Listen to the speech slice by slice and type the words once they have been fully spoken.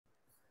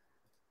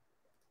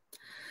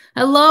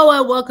Hello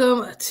and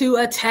welcome to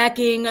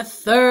Attacking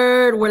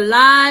Third. We're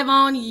live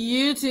on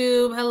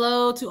YouTube.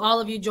 Hello to all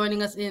of you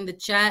joining us in the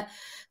chat.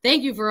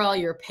 Thank you for all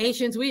your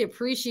patience. We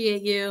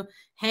appreciate you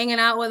hanging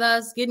out with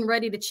us, getting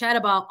ready to chat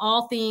about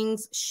all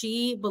things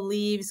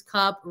SheBelieves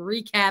Cup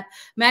recap.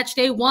 Match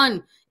day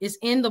 1 is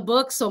in the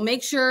book, so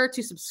make sure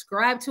to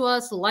subscribe to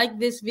us, like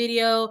this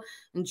video,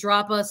 and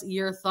drop us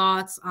your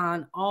thoughts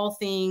on all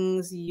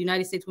things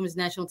United States Women's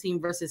National Team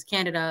versus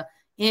Canada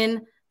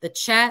in the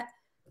chat.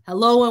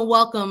 Hello and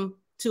welcome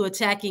to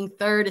Attacking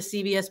Third, a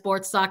CBS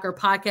Sports Soccer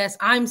podcast.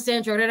 I'm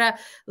Sandra, Herrera,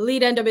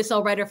 lead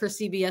NWSL writer for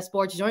CBS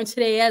Sports, joined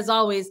today, as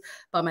always,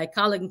 by my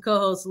colleague and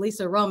co-host,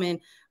 Lisa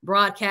Roman,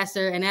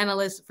 broadcaster and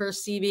analyst for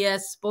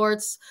CBS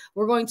Sports.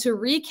 We're going to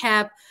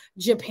recap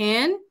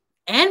Japan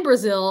and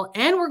Brazil,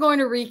 and we're going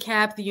to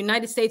recap the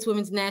United States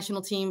Women's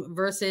National Team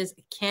versus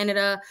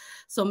Canada.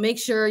 So make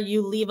sure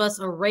you leave us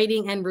a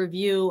rating and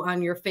review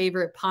on your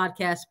favorite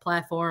podcast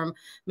platform.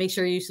 Make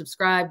sure you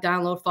subscribe,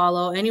 download,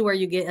 follow anywhere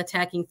you get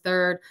Attacking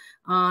Third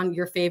on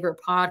your favorite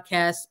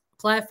podcast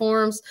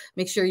platforms.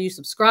 Make sure you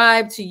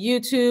subscribe to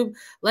YouTube.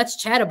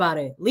 Let's chat about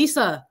it.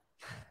 Lisa,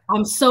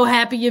 I'm so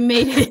happy you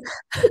made it.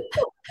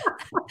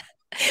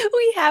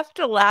 We have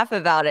to laugh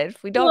about it.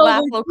 If we don't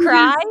laugh, we'll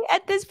cry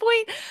at this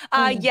point.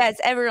 Yes,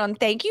 everyone,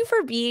 thank you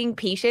for being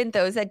patient.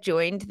 Those that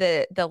joined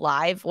the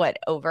live,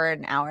 over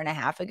an hour and a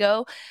half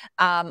ago.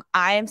 I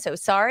am so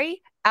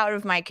sorry. Out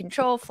of my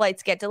control.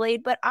 Flights get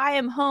delayed, but I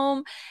am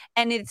home,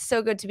 and it's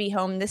so good to be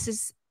home. This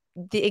is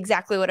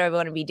exactly what I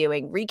want to be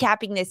doing,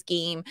 recapping this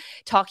game,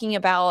 talking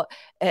about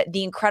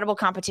the incredible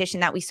competition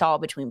that we saw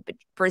between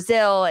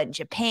Brazil and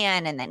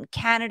Japan, and then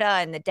Canada,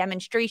 and the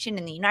demonstration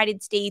in the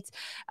United States.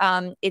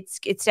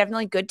 It's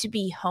definitely good to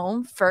be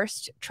home.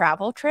 First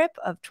travel trip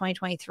of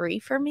 2023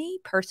 for me,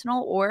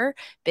 personal or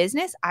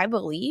business, I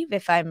believe,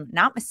 if I'm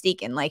not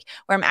mistaken, where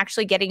I'm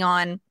actually getting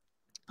on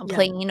a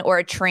plane or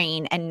a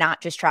train and not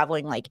just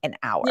traveling an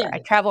hour. I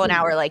travel an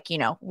hour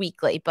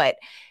weekly, but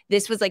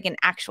this was an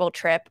actual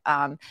trip.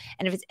 And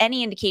if it's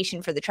any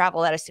indication for the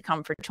travel that is to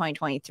come for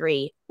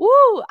 2023,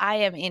 I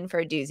am in for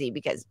a doozy,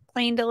 because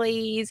plane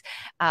delays,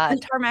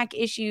 tarmac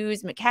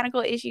issues,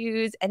 mechanical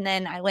issues, and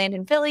then I land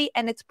in Philly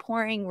and it's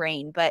pouring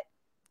rain, but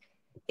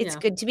it's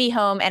good to be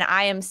home. And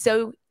I am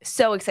so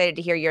excited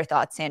to hear your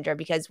thoughts, Sandra,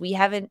 because we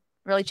haven't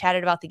really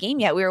chatted about the game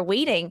yet. We were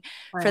waiting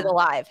for the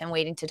live and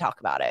waiting to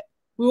talk about it.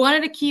 We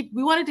wanted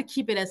to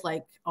keep it as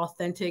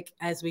authentic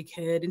as we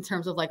could in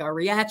terms of our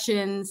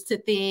reactions to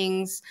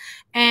things.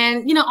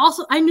 And,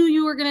 also I knew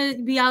you were going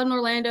to be out in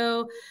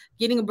Orlando,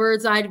 getting a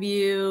bird's eye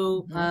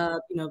view,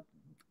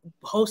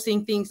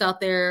 hosting things out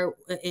there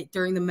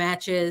during the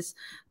matches.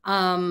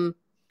 And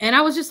I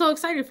was just so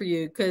excited for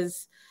you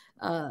because,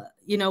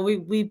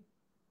 we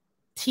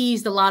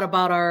teased a lot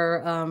about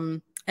our,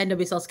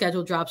 NWSL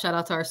schedule drop. Shout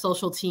out to our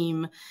social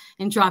team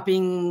and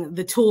dropping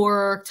the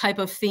tour type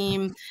of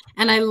theme.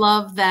 And I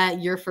love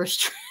that your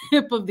first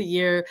trip of the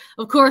year,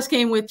 of course,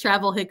 came with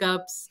travel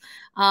hiccups.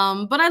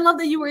 But I love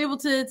that you were able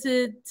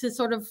to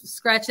sort of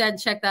scratch that and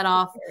check that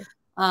off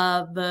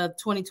the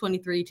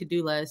 2023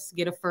 to-do list,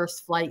 get a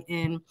first flight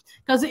in.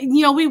 Because,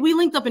 we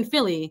linked up in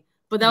Philly,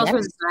 but that was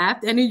for the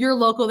draft, and you're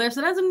local there,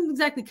 so that doesn't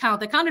exactly count.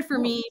 That counted for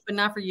me, but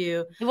not for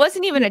you. It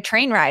wasn't even a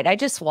train ride. I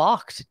just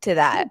walked to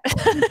that.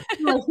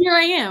 Here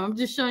I am. I'm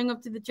just showing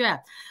up to the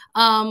draft.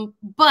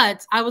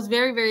 But I was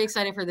very, very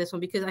excited for this one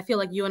because I feel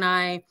like you and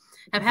I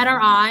have had our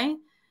eye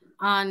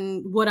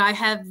on what I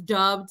have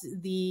dubbed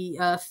the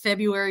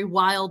February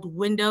wild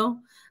window,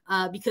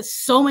 because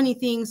so many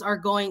things are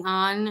going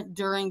on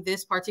during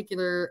this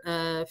particular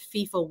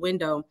FIFA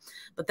window.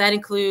 But that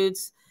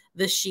includes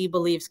the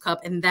SheBelieves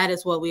Cup, and that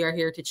is what we are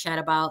here to chat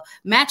about.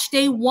 Match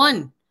day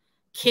 1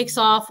 kicks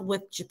off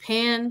with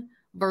Japan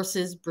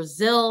versus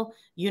Brazil,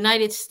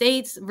 United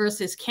States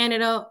versus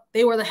Canada.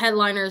 They were the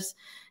headliners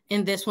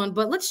in this one,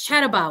 but let's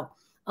chat about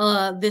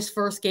this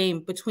first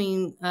game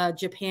between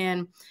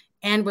Japan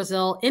and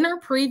Brazil. In our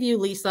preview,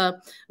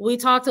 Lisa, we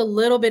talked a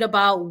little bit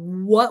about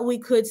what we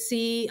could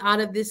see out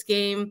of this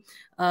game.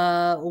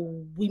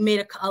 We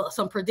made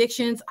some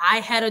predictions.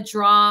 I had a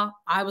draw.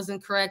 I was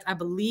incorrect. I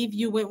believe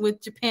you went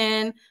with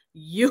Japan.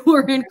 You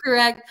were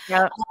incorrect.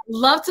 Yep.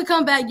 Love to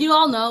come back. You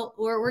all know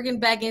we're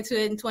getting back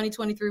into it in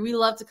 2023. We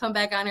love to come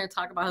back on here and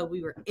talk about how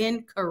we were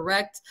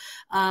incorrect.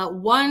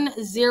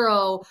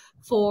 1-0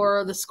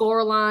 for the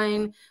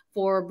scoreline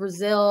for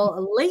Brazil.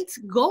 A late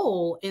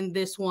goal in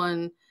this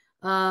one.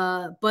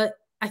 But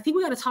I think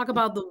we got to talk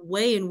about the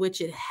way in which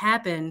it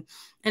happened.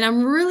 And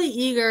I'm really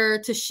eager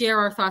to share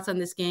our thoughts on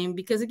this game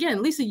because,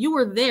 again, Lisa, you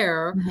were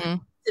there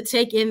to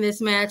take in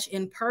this match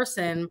in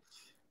person.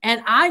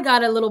 And I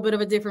got a little bit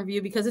of a different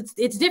view because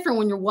it's different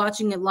when you're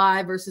watching it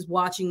live versus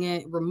watching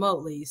it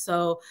remotely.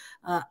 So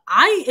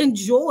I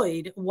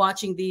enjoyed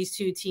watching these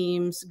two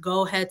teams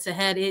go head to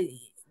head. It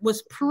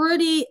was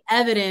pretty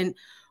evident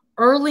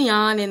early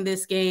on in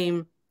this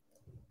game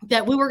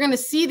that we were going to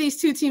see these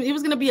two teams. It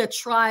was going to be a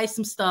try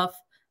some stuff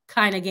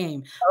kind of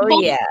game.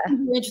 Oh, yeah.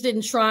 Interested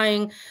in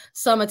trying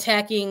some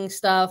attacking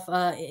stuff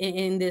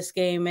in this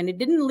game. And it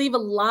didn't leave a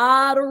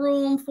lot of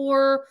room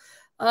for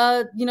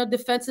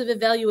defensive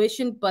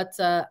evaluation, but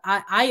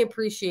I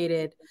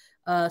appreciated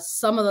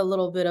some of the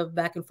little bit of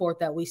back and forth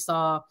that we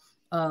saw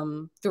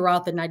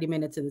throughout the 90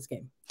 minutes of this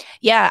game.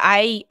 Yeah,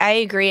 I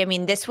agree. I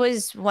mean, this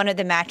was one of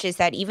the matches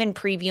that even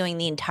previewing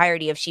the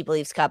entirety of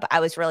SheBelieves Cup, I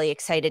was really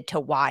excited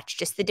to watch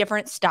just the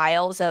different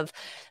styles of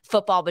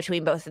football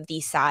between both of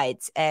these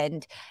sides.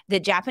 And the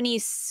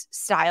Japanese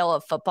style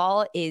of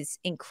football is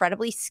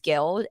incredibly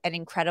skilled and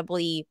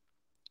incredibly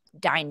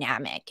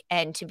dynamic,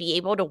 and to be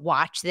able to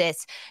watch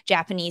this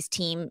Japanese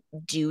team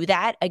do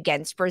that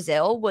against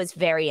Brazil was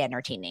very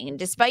entertaining. And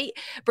despite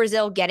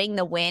Brazil getting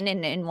the win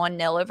and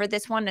 1-0 over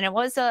this one, and it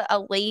was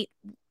a late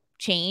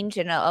change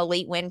and a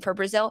late win for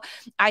Brazil,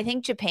 I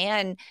think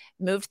Japan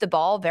moved the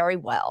ball very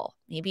well,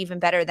 maybe even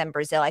better than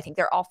Brazil. I think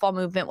their off-ball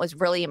movement was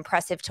really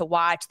impressive to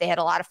watch. They had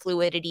a lot of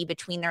fluidity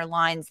between their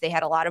lines. They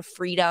had a lot of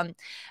freedom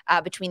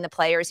between the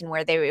players and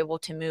where they were able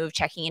to move,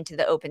 checking into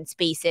the open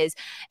spaces.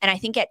 And I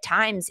think at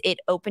times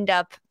it opened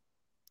up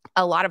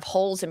a lot of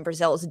holes in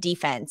Brazil's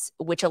defense,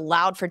 which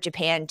allowed for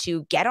Japan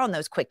to get on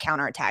those quick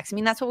counterattacks. I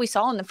mean, that's what we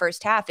saw in the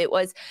first half. It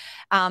was,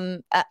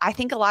 I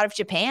think, a lot of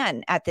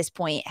Japan at this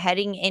point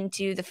heading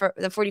into the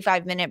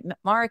 45-minute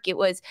mark. It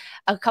was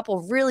a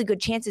couple really good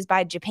chances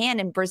by Japan,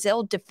 and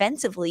Brazil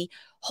defensively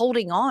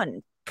holding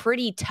on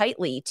pretty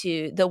tightly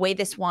to the way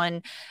this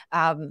one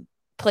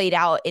played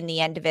out in the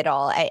end of it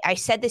all. I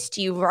said this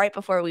to you right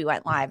before we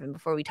went live and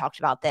before we talked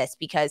about this,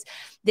 because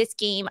this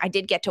game I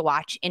did get to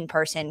watch in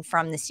person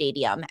from the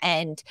stadium.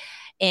 And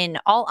in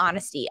all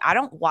honesty, I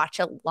don't watch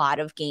a lot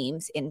of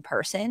games in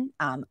person.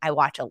 I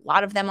watch a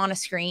lot of them on a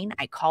screen.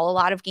 I call a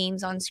lot of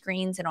games on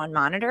screens and on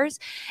monitors,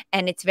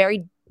 and it's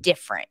very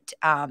different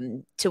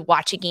to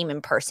watch a game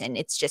in person.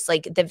 It's just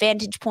like the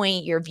vantage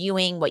point, you're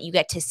viewing what you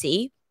get to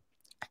see.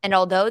 And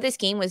although this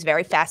game was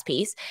very fast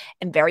paced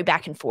and very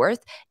back and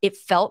forth, it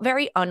felt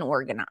very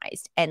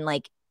unorganized and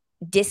like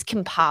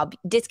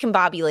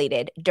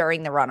discombobulated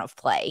during the run of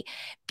play,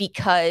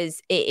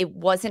 because it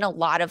wasn't a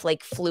lot of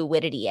like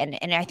fluidity. And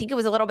I think it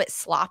was a little bit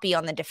sloppy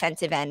on the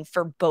defensive end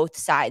for both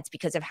sides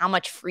because of how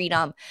much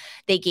freedom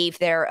they gave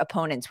their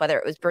opponents, whether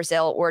it was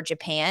Brazil or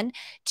Japan,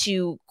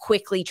 to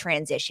quickly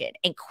transition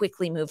and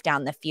quickly move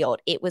down the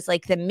field. It was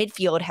like the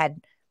midfield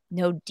had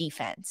no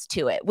defense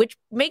to it, which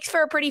makes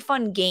for a pretty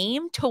fun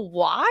game to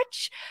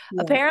watch,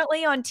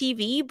 apparently on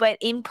TV, but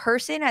in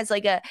person as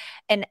like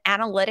an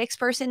analytics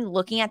person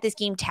looking at this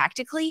game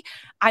tactically,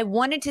 I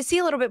wanted to see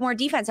a little bit more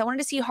defense. I wanted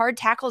to see hard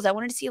tackles. I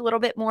wanted to see a little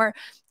bit more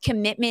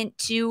commitment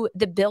to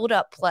the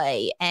build-up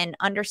play and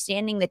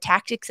understanding the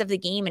tactics of the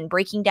game and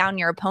breaking down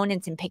your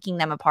opponents and picking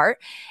them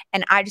apart.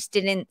 And I just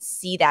didn't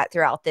see that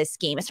throughout this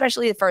game,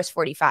 especially the first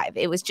 45.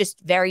 It was just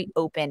very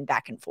open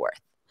back and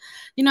forth.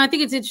 I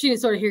think it's interesting to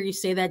sort of hear you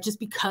say that, just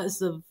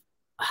because of,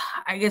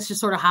 I guess, just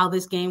sort of how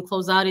this game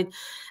closed out.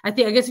 I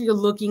guess if you're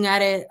looking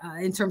at it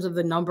in terms of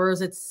the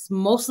numbers, it's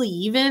mostly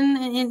even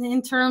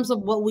in terms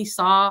of what we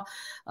saw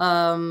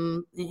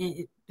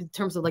in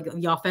terms of like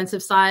the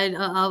offensive side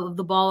of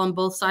the ball on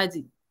both sides.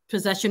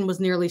 Possession was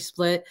nearly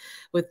split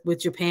with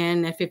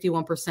Japan at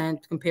 51%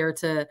 compared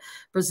to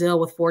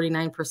Brazil with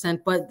 49%.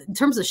 But in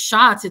terms of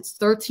shots, it's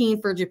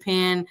 13 for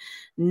Japan,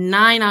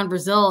 9 on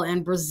Brazil.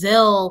 And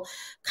Brazil,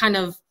 kind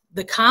of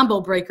the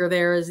combo breaker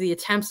there is the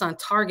attempts on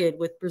target,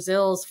 with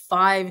Brazil's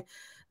 5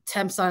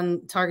 attempts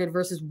on target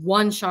versus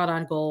 1 shot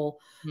on goal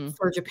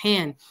for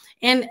Japan.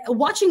 And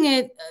watching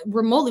it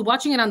remotely,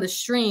 watching it on the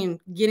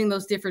stream, getting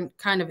those different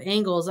kind of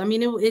angles, I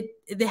mean,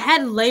 it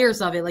had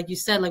layers of it, like you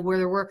said, like where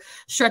there were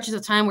stretches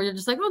of time where you're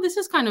just like, oh, this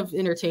is kind of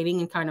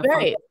entertaining and kind of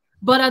fun.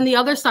 But on the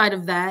other side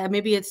of that,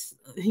 maybe it's,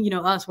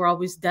 us, we're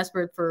always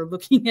desperate for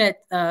looking at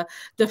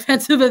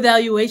defensive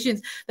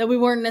evaluations, that we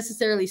weren't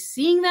necessarily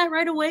seeing that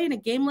right away in a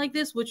game like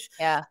this, which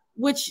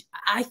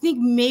I think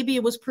maybe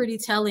it was pretty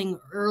telling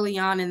early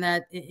on in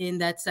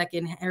that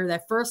second or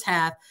that first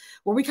half,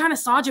 where we kind of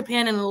saw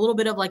Japan in a little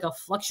bit of like a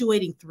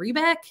fluctuating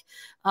 3-back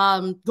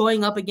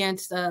going up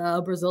against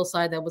a Brazil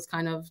side that was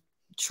kind of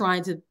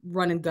trying to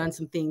run and gun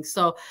some things.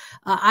 So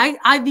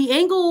the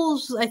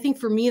angles, I think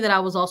for me, that I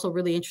was also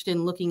really interested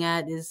in looking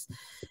at is,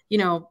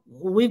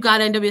 we've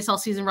got NWSL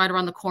season right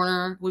around the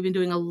corner. We've been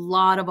doing a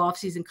lot of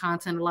off-season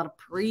content, a lot of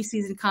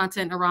preseason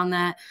content around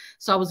that.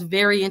 So I was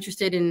very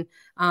interested in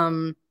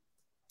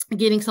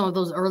getting some of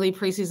those early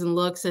preseason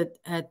looks at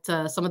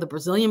some of the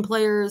Brazilian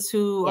players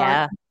who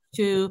are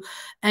to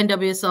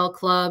NWSL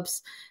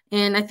clubs.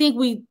 And I think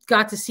we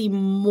got to see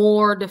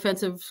more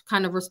defensive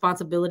kind of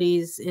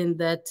responsibilities in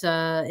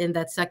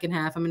that second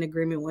half. I'm in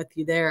agreement with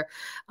you there.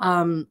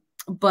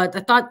 But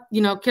I thought,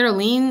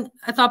 Caroline,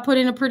 put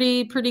in a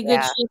pretty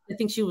good shape. I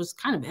think she was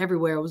kind of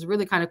everywhere. It was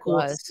really kind of cool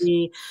to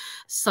see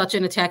such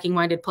an attacking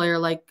minded player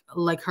like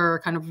her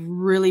kind of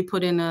really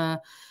put in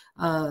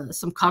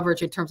some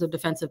coverage in terms of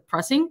defensive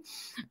pressing.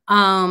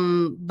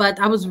 But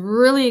I was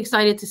really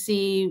excited to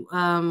see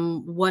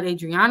what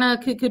Adriana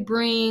could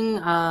bring,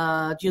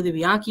 Julia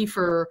Bianchi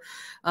for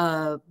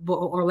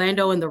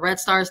Orlando and the Red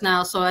Stars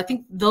now. So I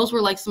think those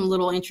were like some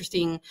little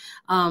interesting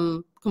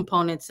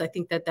components. I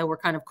think that were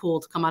kind of cool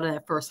to come out of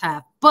that first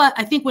half. But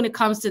I think when it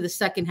comes to the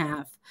second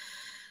half,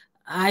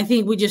 I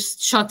think we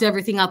just chucked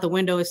everything out the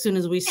window as soon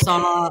as we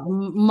saw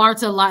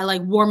Marta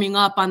like warming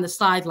up on the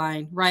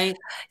sideline, right?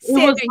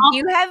 Sandra,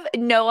 you have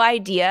no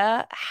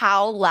idea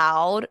how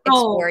loud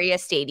Exploria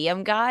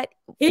Stadium got.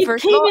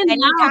 First of all,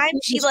 anytime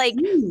she like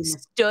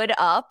stood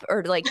up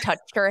or like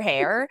touched her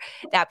hair,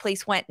 that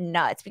place went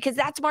nuts because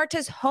that's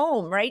Marta's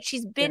home, right?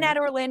 She's been at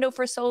Orlando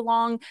for so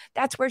long.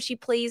 That's where she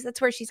plays. That's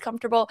where she's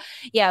comfortable.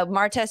 Yeah,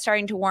 Marta is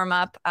starting to warm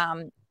up.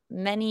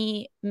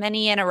 Many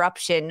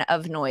interruption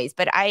of noise,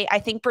 but I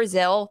think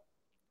Brazil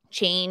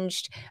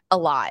changed a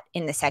lot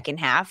in the second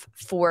half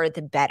for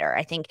the better.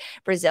 I think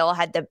Brazil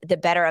had the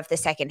better of the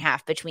second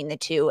half between the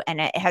two,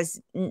 and it has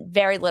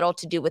very little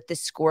to do with the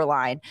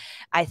scoreline.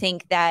 I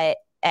think that,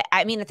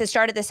 I mean, at the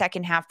start of the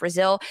second half,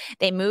 Brazil,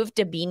 they moved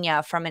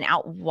Debinha from an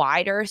out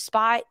wider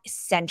spot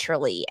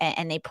centrally,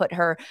 and they put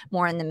her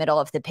more in the middle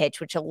of the pitch,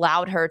 which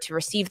allowed her to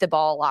receive the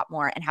ball a lot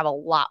more and have a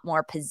lot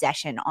more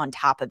possession on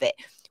top of it,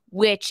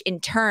 which in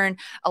turn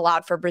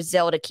allowed for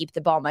Brazil to keep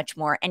the ball much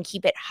more and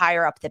keep it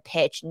higher up the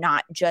pitch,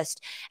 not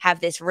just have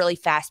this really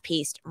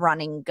fast-paced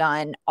running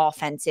gun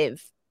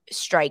offensive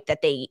strike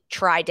that they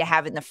tried to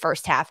have in the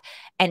first half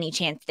any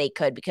chance they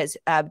could, because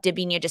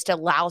Debinha just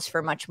allows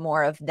for much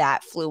more of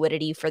that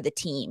fluidity for the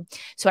team.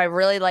 So I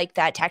really like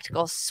that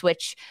tactical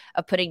switch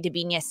of putting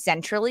Debinha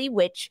centrally,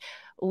 which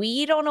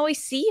we don't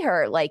always see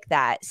her like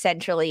that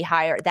centrally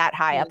higher, that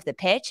high up the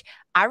pitch.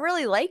 I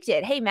really liked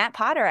it. Hey, Matt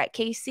Potter at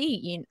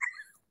KC,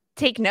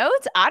 take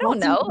notes. I don't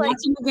know.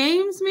 Watching the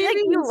games, maybe? Like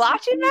you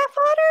watching Matt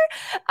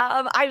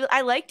Potter?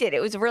 I liked it.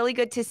 It was really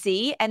good to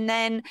see. And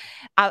then,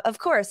 of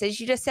course, as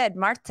you just said,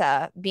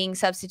 Marta being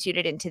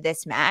substituted into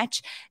this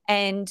match.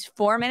 And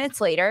 4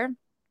 minutes later,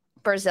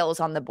 Brazil's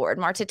on the board.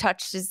 Marta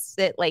touches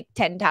it like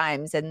 10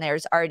 times and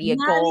there's already a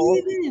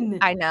goal. Even.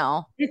 I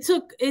know. It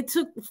took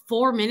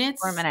 4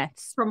 minutes. 4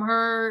 minutes from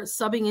her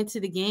subbing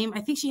into the game.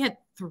 I think she had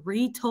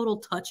 3 total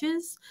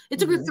touches. It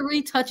took her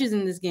 3 touches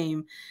in this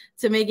game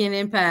to make an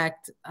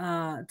impact,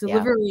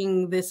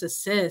 delivering this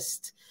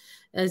assist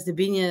as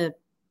Debinha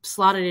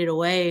slotted it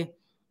away.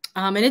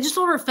 And it just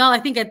sort of felt, I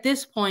think at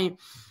this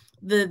point,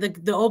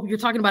 you're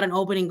talking about an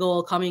opening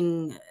goal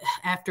coming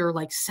after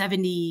like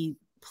 70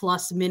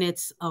 plus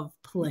minutes of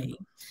play.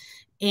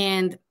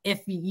 And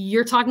if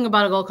you're talking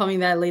about a goal coming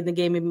that late in the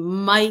game, it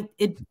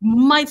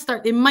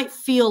might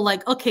feel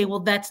like, okay, well,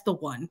 that's the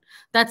one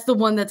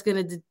that's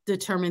going to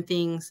determine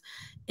things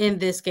in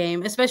this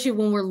game, especially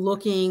when we're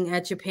looking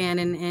at Japan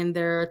and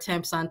their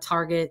attempts on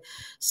target,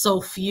 so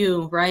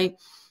few, right?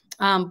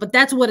 But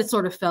that's what it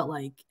sort of felt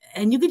like.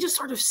 And you could just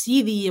sort of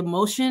see the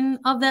emotion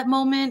of that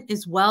moment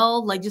as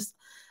well. Like just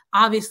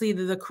obviously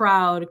the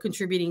crowd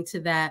contributing to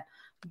that,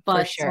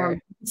 but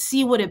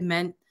see what it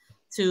meant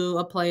to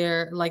a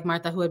player like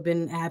Marta, who had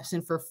been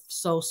absent for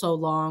so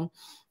long,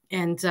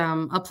 and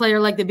a player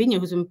like Debinha,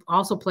 who's been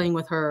also playing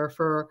with her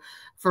for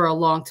a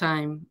long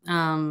time.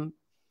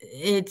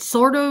 It's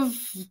sort of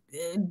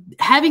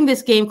having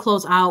this game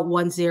close out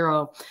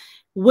 1-0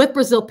 with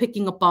Brazil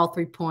picking up all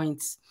 3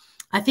 points.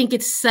 I think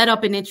it's set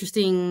up an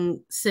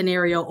interesting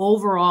scenario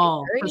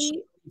overall for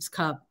SheBelieves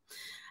Cup,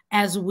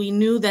 as we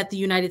knew that the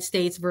United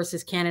States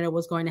versus Canada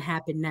was going to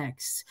happen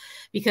next,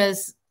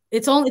 because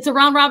it's a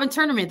round robin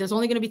tournament. There's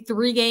only going to be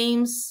 3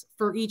 games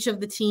for each of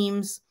the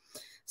teams.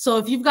 So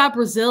if you've got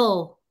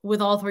Brazil with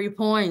all 3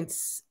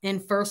 points in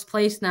first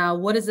place now,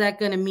 what is that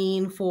going to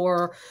mean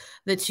for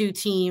the 2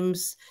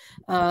 teams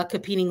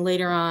competing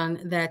later on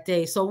that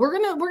day? So we're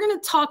gonna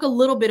talk a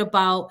little bit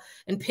about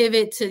and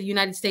pivot to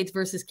United States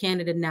versus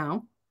Canada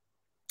now.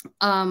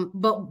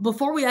 But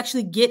before we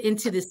actually get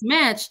into this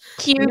match,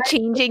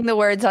 changing the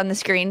words on the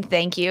screen.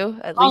 Thank you.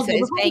 Lisa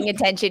is paying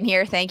attention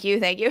here. Thank you.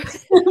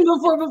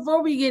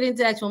 Before we get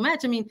into actual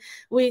match, I mean,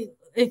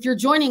 if you're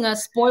joining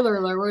us, spoiler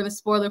alert, we're going to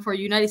spoil it for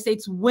United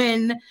States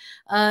win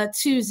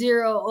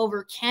 2-0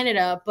 over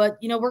Canada. But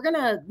we're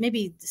gonna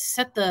maybe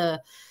set the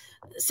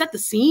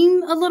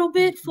scene a little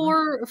bit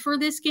for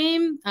this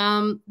game,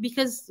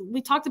 because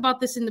we talked about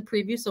this in the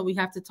preview, so we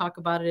have to talk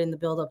about it in the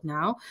build-up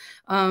now.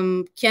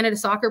 Canada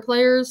soccer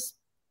players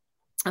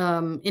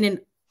in a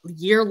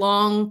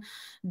year-long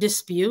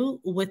dispute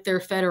with their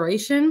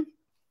federation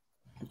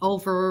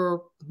over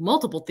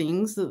multiple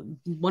things.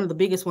 One of the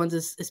biggest ones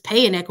is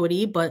pay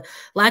inequity, but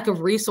lack of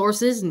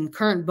resources and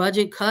current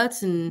budget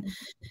cuts and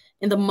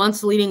in the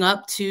months leading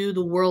up to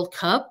the World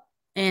Cup.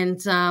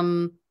 And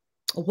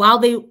while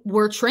they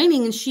were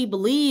training in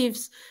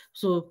SheBelieves,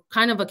 so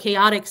kind of a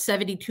chaotic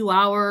 72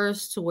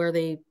 hours to where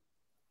the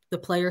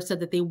players said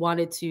that they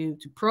wanted to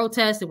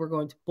protest, they were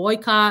going to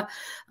boycott,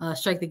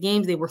 strike the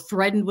games. They were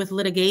threatened with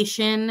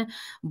litigation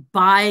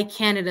by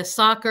Canada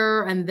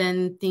Soccer, and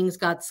then things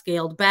got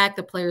scaled back.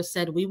 The players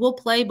said, we will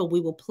play, but we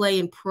will play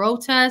in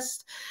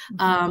protest.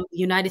 The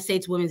United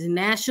States women's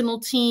national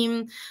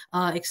team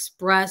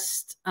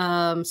expressed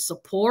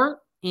support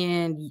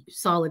and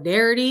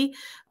solidarity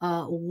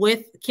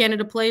with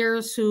Canada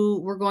players who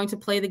were going to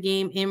play the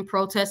game in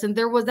protest. And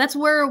that's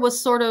where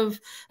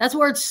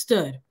it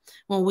stood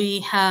when we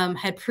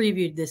had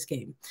previewed this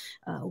game.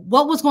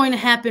 What was going to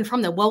happen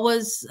from that? What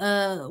was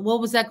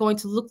that going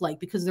to look like?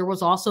 Because there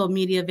was also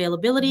media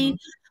availability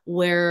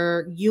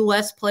where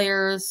U.S.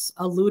 players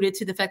alluded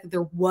to the fact that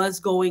there was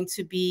going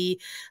to be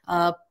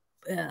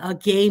a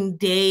game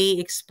day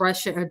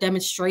expression or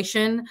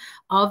demonstration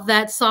of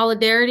that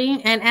solidarity.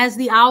 And as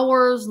the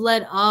hours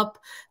led up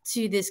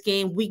to this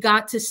game, we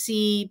got to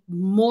see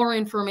more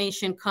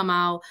information come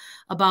out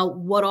about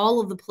what all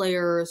of the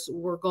players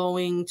were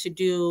going to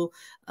do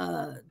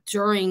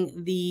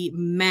during the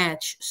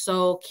match.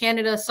 So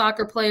Canada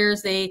soccer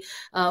players, they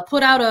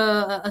put out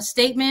a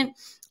statement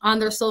on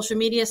their social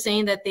media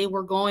saying that they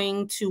were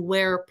going to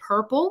wear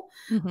purple,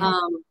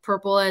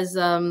 purple as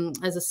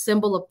a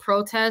symbol of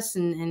protest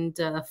and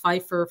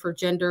fight for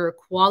gender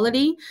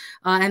equality.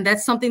 And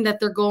that's something that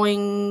they're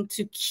going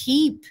to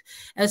keep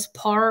as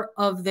part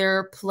of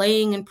their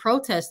playing and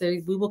protest.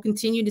 We will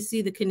continue to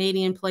see the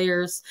Canadian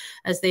players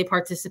as they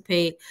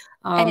participate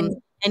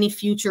in any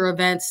future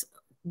events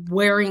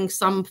wearing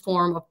some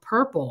form of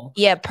purple.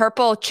 Yeah,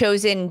 purple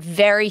chosen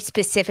very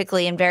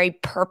specifically and very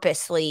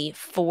purposely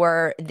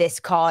for this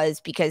cause,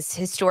 because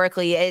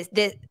historically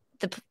it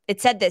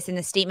said this in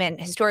the statement.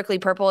 Historically,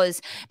 purple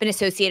has been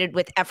associated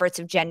with efforts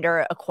of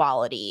gender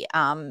equality.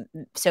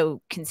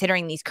 So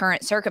considering these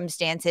current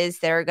circumstances,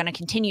 they're going to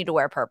continue to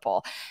wear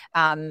purple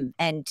and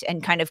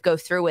kind of go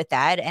through with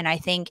that. And I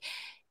think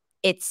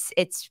it's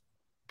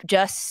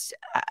just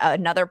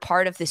another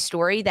part of the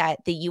story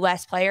that the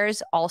U.S.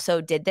 players also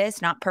did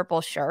this, not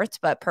purple shirts,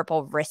 but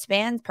purple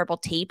wristbands, purple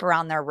tape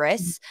around their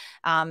wrists,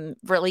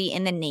 really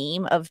in the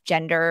name of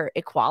gender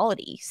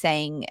equality,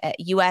 saying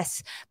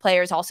U.S.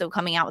 players also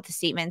coming out with a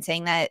statement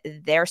saying that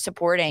they're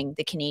supporting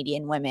the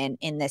Canadian women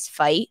in this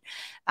fight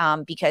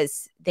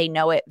because they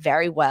know it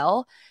very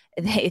well.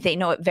 They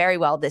know it very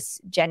well,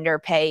 this gender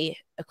pay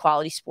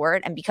equality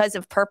sport. And because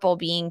of purple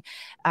being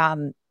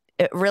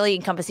really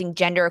encompassing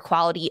gender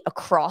equality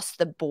across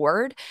the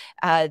board.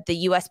 The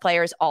U.S.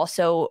 players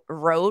also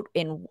wrote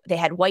they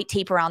had white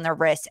tape around their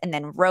wrists and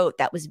then wrote,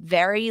 that was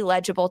very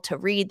legible to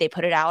read. They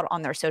put it out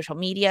on their social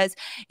medias.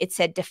 It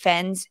said,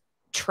 defends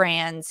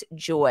trans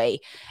joy.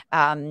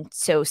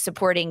 So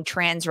supporting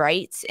trans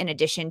rights in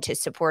addition to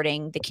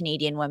supporting the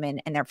Canadian women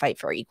in their fight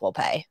for equal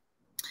pay.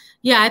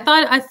 Yeah, I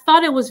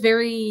thought it was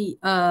very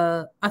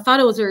special. I thought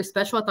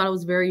it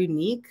was very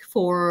unique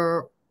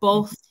for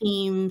both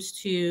teams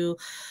to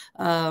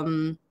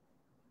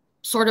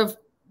sort of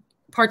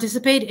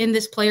participate in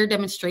this player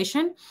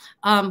demonstration,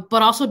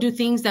 but also do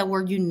things that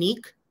were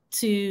unique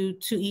to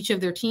each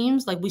of their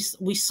teams. Like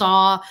we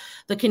saw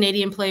the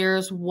Canadian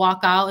players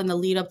walk out in the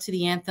lead up to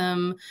the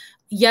anthem.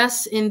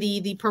 Yes, in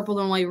the purple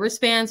and white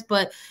wristbands,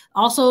 but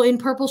also in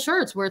purple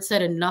shirts where it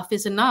said enough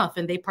is enough.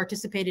 And they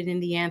participated in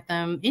the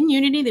anthem in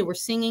unity. They were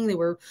singing. They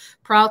were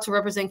proud to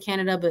represent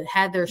Canada, but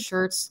had their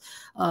shirts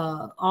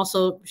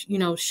also,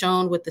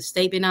 shown with the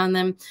statement on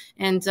them.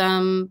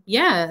 And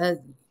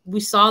we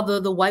saw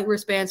the white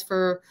wristbands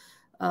for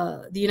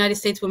the United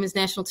States women's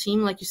national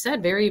team, like you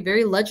said, very,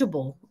 very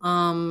legible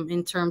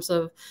in terms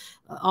of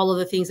all of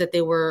the things that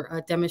they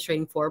were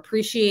demonstrating for.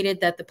 Appreciated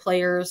that the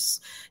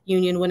players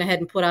union went ahead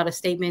and put out a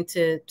statement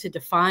to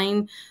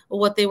define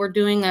what they were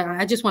doing.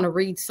 I just want to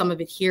read some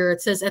of it here.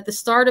 It says, at the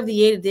start of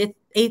the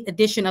eighth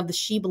edition of the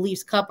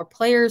SheBelieves Cup, our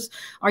players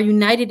are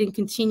united in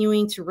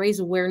continuing to raise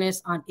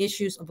awareness on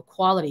issues of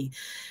equality.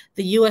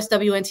 The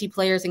USWNT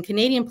players and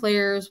Canadian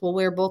players will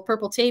wear both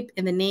purple tape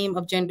in the name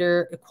of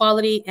gender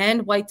equality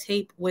and white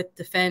tape with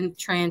Defend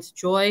Trans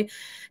Joy.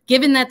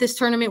 Given that this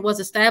tournament was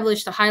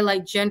established to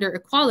highlight gender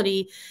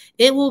equality,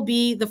 it will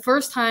be the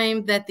first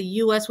time that the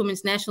U.S.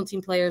 women's national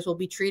team players will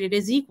be treated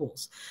as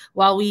equals.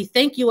 While we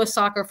thank U.S.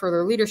 Soccer for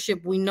their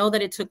leadership, we know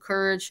that it took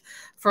courage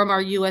from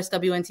our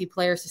USWNT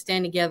players to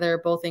stand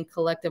together both in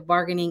collective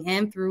bargaining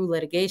and through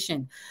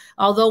litigation.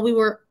 Although we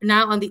were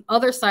now on the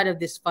other side of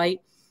this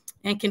fight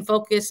and can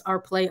focus our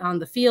play on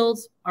the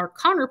fields, our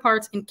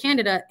counterparts in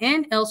Canada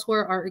and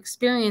elsewhere are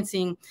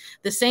experiencing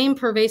the same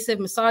pervasive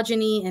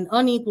misogyny and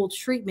unequal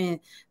treatment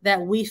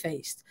that we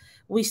faced.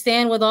 We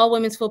stand with all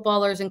women's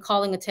footballers in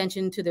calling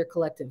attention to their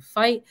collective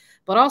fight,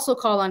 but also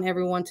call on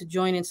everyone to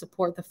join and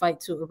support the fight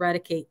to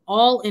eradicate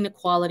all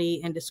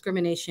inequality and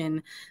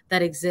discrimination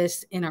that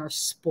exists in our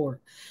sport.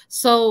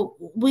 So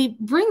we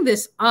bring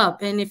this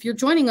up, and if you're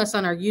joining us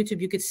on our YouTube,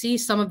 you could see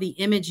some of the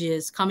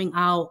images coming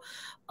out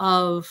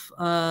of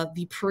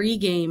the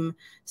pregame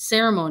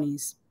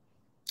ceremonies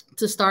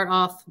to start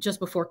off just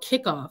before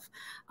kickoff.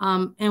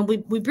 And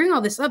we bring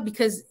all this up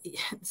because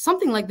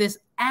something like this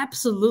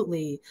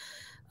absolutely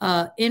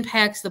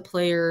impacts the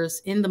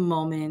players in the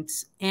moment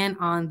and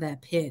on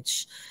that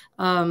pitch.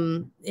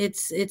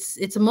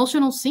 It's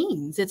emotional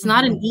scenes. It's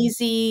not an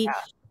easy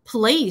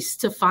place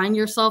to find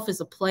yourself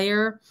as a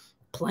player.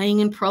 playing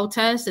in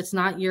protest. It's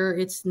not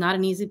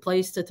an easy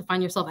place to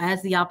find yourself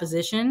as the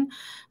opposition,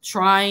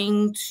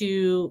 trying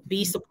to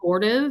be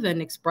supportive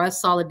and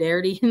express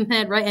solidarity in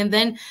that, right? And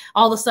then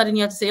all of a sudden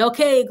you have to say,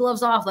 okay,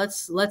 gloves off,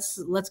 let's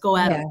go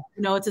at it.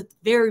 You know, it's a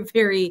very,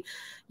 very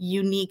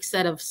unique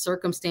set of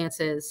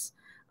circumstances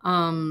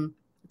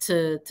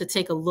to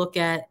take a look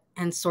at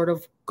and sort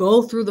of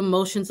go through the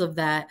motions of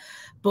that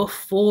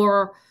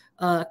before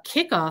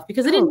kickoff,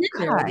 because it didn't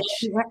end there.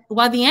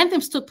 While the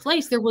anthems took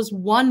place, there was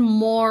one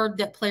more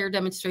player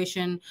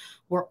demonstration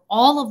where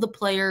all of the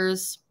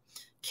players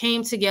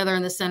came together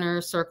in the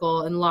center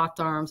circle and locked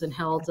arms and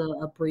held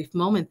a brief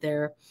moment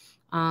there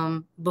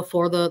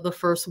before the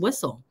first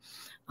whistle.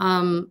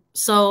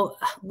 So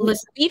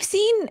listen, we've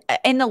seen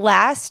in the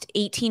last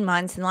 18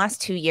 months, in the last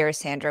 2 years,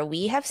 Sandra,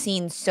 we have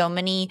seen so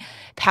many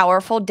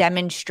powerful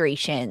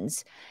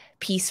demonstrations,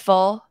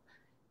 peaceful,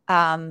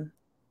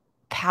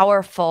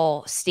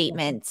 powerful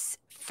statements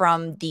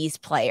from these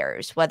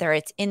players, whether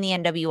it's in the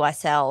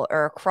NWSL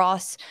or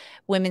across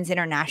women's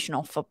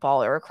international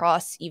football or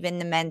across even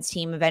the men's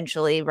team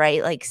eventually,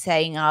 right? Like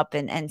saying up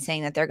and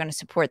saying that they're going to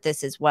support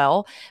this as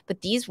well.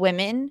 But these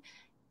women,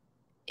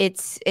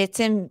 it's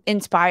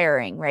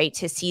inspiring, right,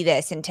 to see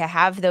this and to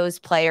have those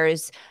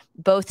players,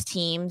 both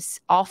teams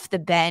off the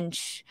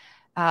bench,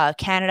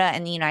 Canada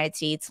and the United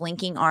States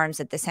linking arms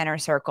at the center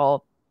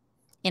circle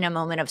in a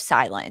moment of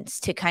silence,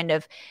 to kind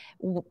of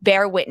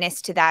bear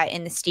witness to that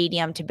in the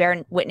stadium, to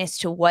bear witness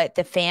to what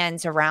the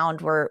fans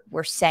around were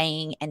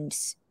saying and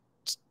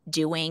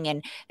doing.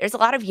 And there's a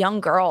lot of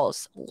young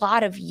girls, a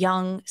lot of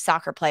young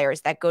soccer players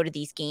that go to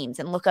these games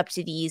and look up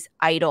to these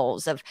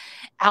idols of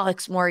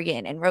Alex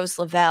Morgan and Rose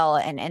Lavelle,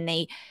 and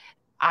they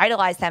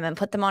idolize them and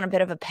put them on a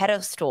bit of a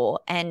pedestal,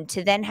 and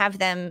to then have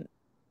them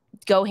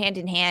go hand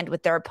in hand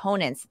with their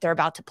opponents that they're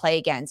about to play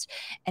against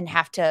and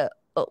have to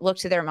look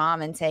to their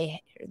mom and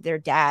say, their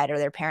dad or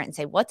their parent, and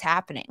say, what's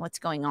happening? What's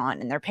going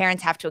on? And their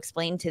parents have to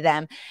explain to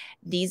them,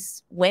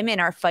 these women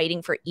are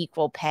fighting for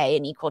equal pay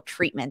and equal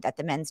treatment at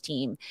the men's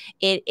team.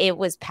 It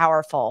was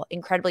powerful,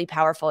 incredibly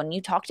powerful. And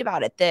you talked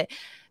about it,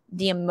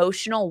 the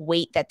emotional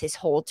weight that this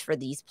holds for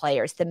these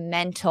players, the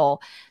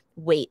mental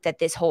weight that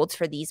this holds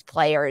for these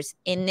players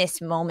in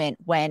this moment,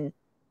 when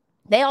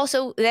they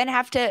also then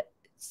have to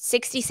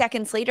 60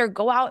 seconds later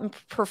go out and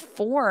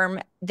perform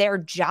their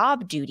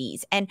job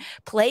duties and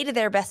play to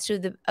their best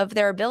of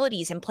their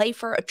abilities and play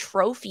for a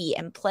trophy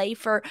and play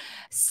for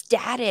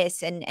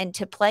status and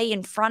to play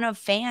in front of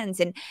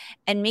fans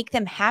and make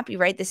them happy,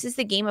 right? This is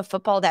the game of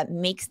football that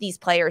makes these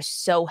players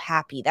so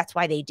happy. That's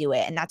why they do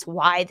it. And that's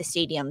why the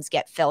stadiums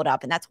get filled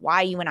up. And that's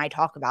why you and I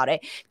talk about it,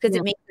 because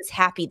it makes us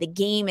happy. The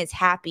game is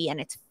happy and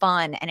it's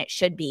fun, and it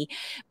should be.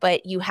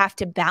 But you have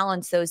to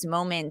balance those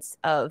moments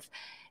of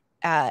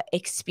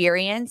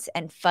experience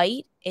and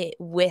fight it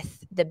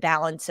with the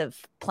balance of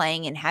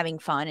playing and having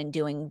fun and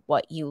doing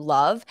what you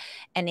love.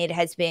 And it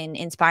has been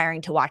inspiring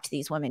to watch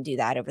these women do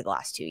that over the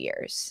last 2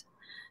 years.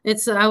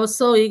 I was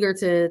so eager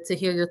to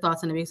hear your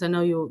thoughts on it, because I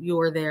know you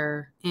were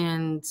there,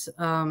 and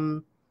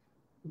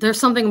there's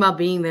something about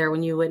being there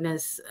when you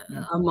witness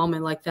a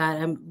moment like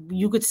that. And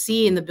you could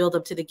see in the build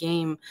up to the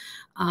game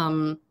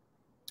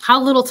how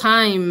little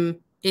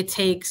time it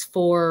takes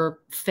for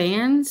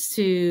fans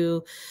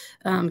to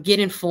get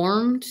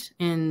informed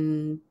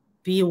and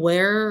be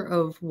aware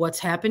of what's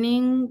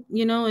happening,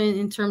 you know,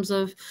 in terms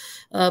of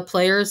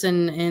players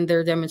and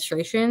their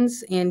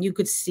demonstrations. And you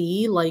could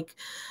see like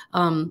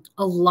a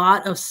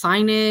lot of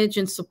signage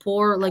and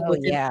support, like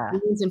within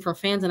fans and from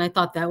fans. And I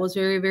thought that was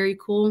very, very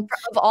cool.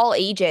 Of all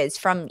ages,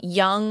 from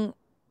young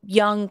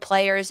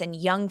players and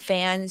young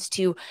fans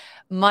to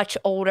much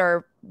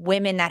older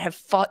women that have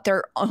fought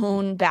their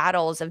own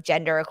battles of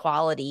gender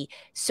equality.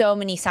 So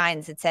many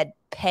signs that said,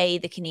 pay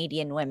the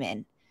Canadian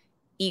women,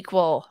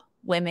 equal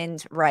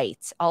women's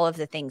rights, all of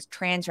the things,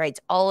 trans rights,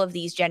 all of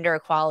these gender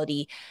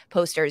equality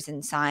posters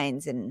and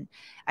signs. And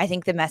I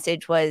think the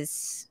message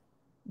was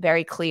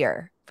very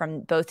clear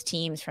from both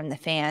teams, from the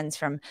fans,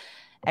 from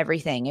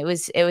everything. It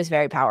was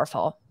very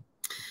powerful.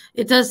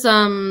 It does.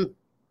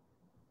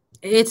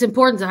 It's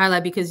important to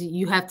highlight, because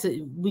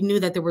we knew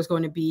that there was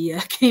going to be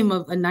a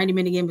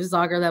 90-minute game of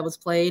soccer that was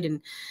played,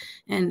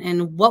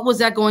 and what was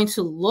that going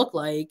to look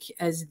like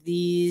as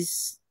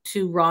these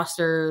two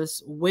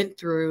rosters went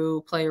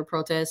through player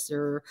protests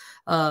or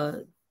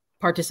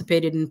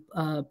participated in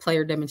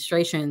player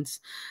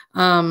demonstrations.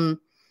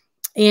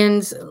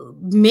 And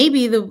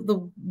maybe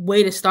the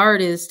way to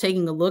start is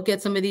taking a look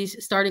at some of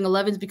these starting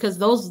 11s, because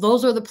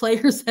those are the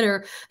players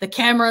that the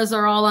cameras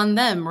are all on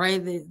them,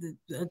 right?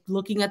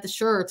 Looking at the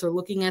shirts or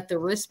looking at the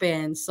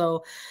wristbands.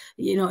 So,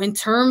 you know, in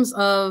terms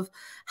of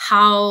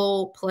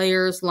how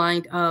players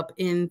lined up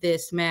in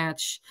this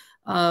match,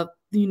 the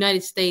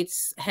United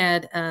States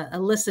had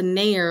Alyssa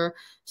Nair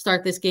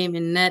start this game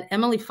in net,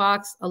 Emily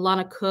Fox,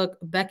 Alana Cook,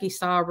 Becky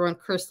Sauber, and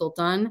Crystal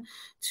Dunn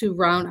to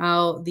round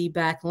out the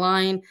back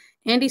line.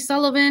 Andy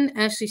Sullivan,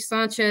 Ashley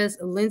Sanchez,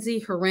 Lindsay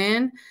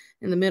Horan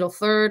in the middle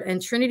third,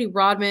 and Trinity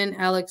Rodman,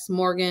 Alex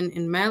Morgan,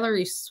 and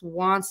Mallory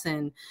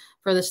Swanson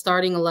for the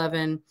starting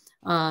 11.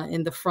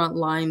 in the front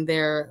line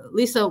there.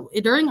 Lisa,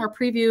 during our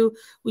preview,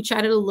 we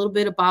chatted a little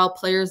bit about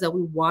players that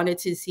we wanted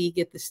to see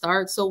get the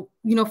start. So,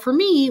 for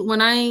me,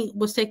 when I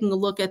was taking a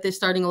look at this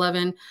starting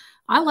 11,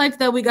 I liked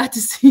that we got to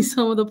see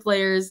some of the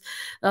players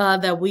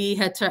that we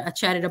had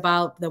chatted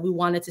about that we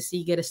wanted to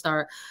see get a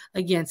start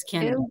against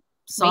Canada.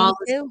 Me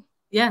too.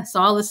 Yeah,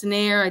 saw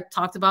Listener. I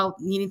talked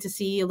about needing to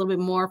see a little bit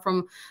more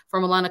from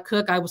Alana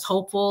Cook. I was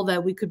hopeful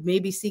that we could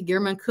maybe see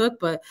Gearman Cook,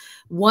 but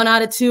 1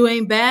 out of 2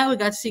 ain't bad. We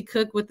got to see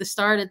Cook with the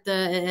start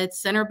at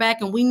center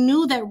back, and we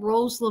knew that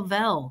Rose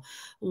Lavelle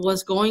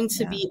was going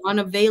to be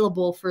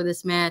unavailable for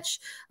this match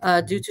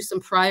due to some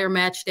prior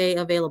match day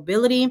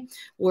availability,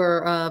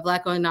 where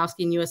Vlatko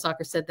Anofsky and U.S.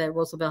 Soccer said that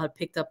Rose Lavelle had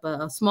picked up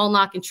a small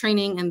knock in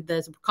training, and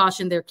as a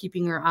precaution, they're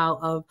keeping her out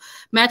of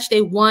match day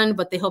 1,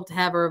 but they hope to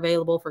have her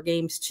available for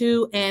games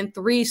 2 and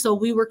 3. So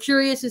we were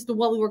curious as to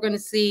what we were going to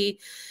see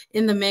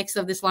in the mix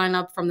of this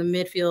lineup from the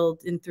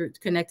midfield and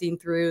connecting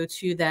through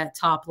to that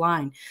top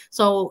line.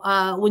 So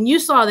when you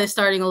saw this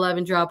starting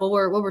 11 drop, what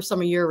were some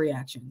of your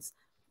reactions?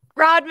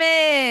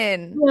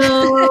 Rodman.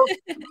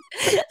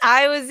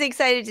 I was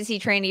excited to see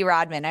Trandy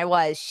Rodman.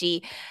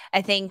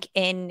 I think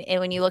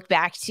when you look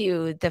back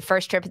to the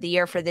first trip of the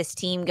year for this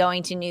team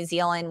going to New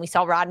Zealand, we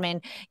saw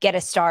Rodman get a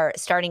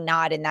starting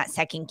nod in that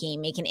second game,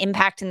 make an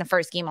impact in the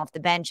first game off the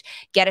bench,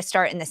 get a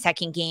start in the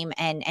second game,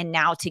 and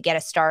now to get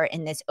a start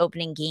in this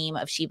opening game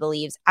of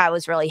SheBelieves. I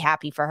was really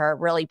happy for her,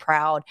 really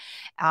proud.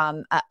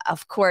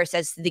 Of course,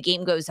 as the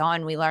game goes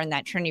on, we learned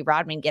that Trandy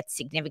Rodman gets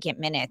significant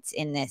minutes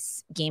in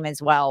this game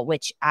as well,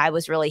 which I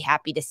was really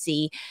happy to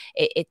see.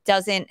 It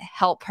doesn't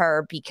help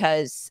her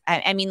because,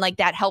 I mean, like,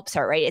 that helps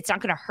her, right? It's not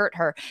going to hurt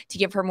her to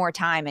give her more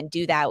time and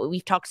do that.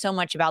 We've talked so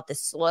much about the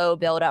slow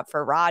build up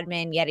for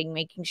Rodman,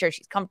 making sure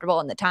she's comfortable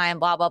in the time,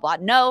 blah, blah, blah.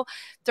 No,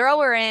 throw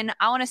her in.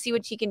 I want to see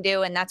what she can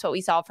do. And that's what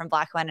we saw from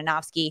Vlatko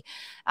Anofsky.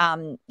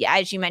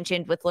 As you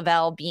mentioned, with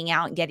Lavelle being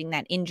out and getting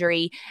that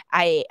injury,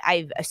 I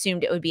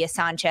assumed it would be a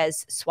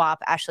Sanchez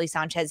swap, Ashley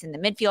Sanchez in the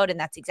midfield. And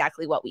that's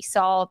exactly what we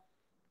saw.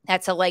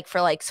 That's a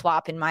like-for-like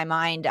swap in my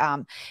mind.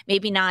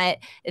 Maybe not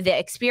the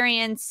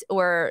experience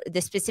or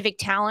the specific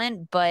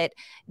talent, but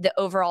the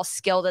overall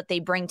skill that they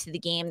bring to the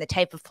game, the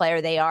type of player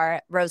they are.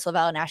 Rose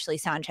Lavelle and Ashley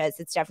Sanchez,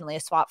 it's definitely a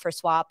swap for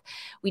swap.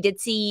 We did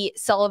see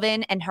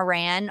Sullivan and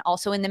Herrera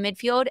also in the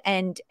midfield,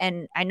 and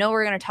I know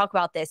we're going to talk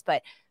about this,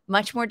 but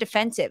much more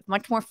defensive,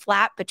 much more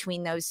flat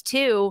between those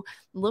two,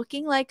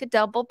 looking like a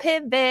double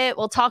pivot.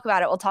 We'll talk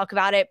about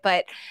it,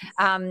 but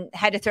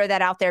had to throw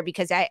that out there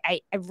because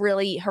I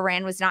really,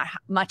 Herrera was not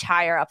much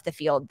higher up the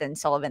field than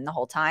Sullivan the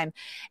whole time.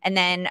 And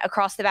then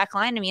across the back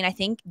line, I mean, I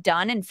think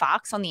Dunn and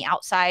Fox on the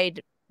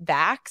outside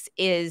backs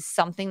is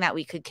something that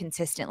we could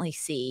consistently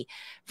see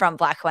from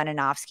Vlatko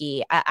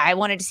Anofsky. I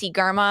wanted to see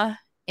Girma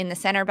in the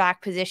center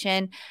back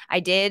position. I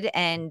did,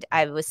 and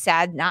I was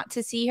sad not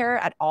to see her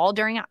at all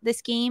during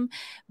this game,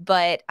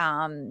 but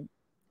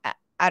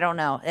I don't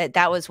know.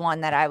 That was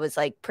one that I was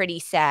like pretty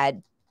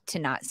sad to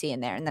not see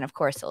in there. And then of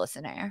course the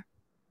listener.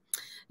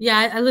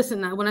 Yeah, I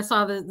listened. When I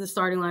saw the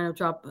starting lineup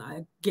drop,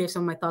 I gave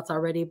some of my thoughts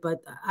already, but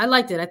I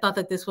liked it. I thought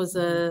that this was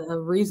a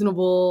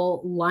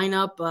reasonable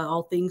lineup,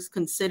 all things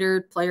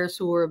considered, players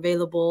who were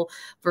available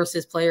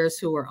versus players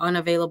who were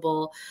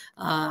unavailable.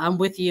 I'm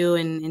with you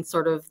in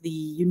sort of the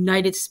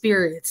united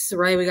spirits,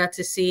 right? We got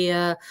to see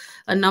a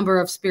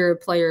number of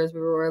spirit players,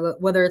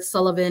 whether it's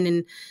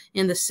Sullivan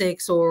in the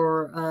 6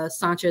 or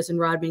Sanchez and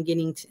Rodman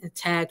getting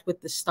tagged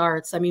with the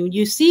starts. I mean, when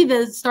you see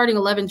the starting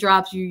 11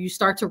 drops, you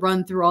start to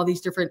run through all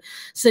these different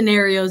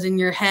scenarios in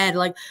your head.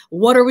 Like,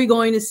 what are we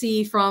going to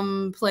see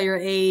from player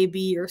A,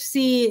 B, or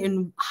C,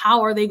 and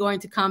how are they going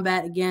to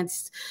combat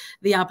against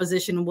the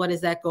opposition? What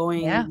is that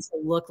going to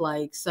look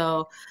like?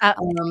 So,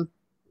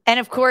 and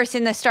of course,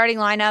 in the starting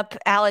lineup,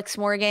 Alex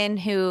Morgan,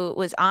 who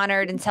was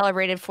honored and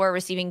celebrated for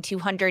receiving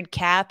 200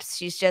 caps.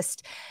 She's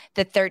just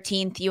the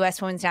 13th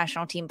U.S. Women's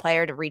National Team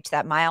player to reach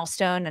that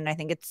milestone. And I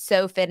think it's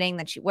so fitting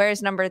that she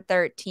wears number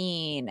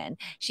 13 and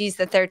she's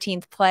the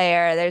 13th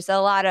player. There's a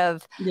lot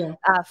of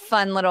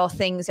fun little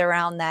things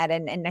around that.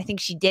 And I think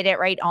she did it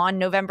right on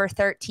November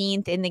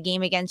 13th in the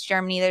game against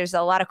Germany. There's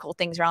a lot of cool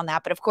things around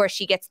that. But of course,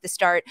 she gets the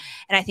start,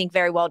 and I think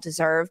very well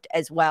deserved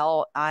as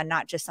well.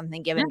 Not just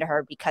something given to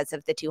her because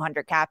of the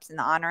 200 caps and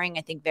the honoring.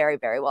 I think very,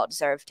 very well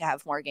deserved to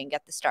have Morgan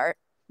get the start.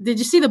 Did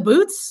you see the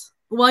boots?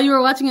 While you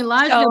were watching it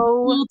live,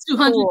 so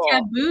 200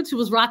 cap boots, who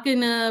was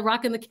rocking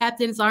the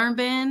captain's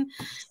armband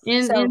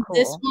in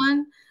this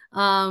one.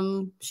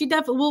 She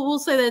definitely, we'll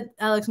say that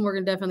Alex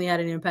Morgan definitely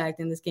had an impact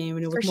in this game,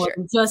 and it was more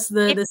than just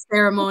the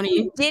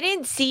ceremony.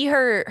 Didn't see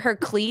her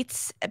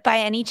cleats by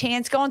any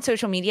chance. Go on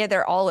social media;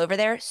 they're all over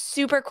there.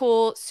 Super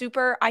cool,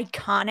 super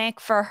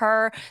iconic for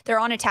her. They're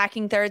on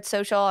Attacking Third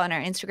Social on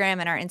our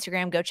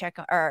Instagram Go check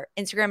our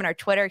Instagram and our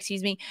Twitter.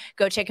 Excuse me.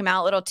 Go check them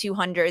out. Little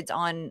 200s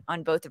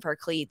on both of her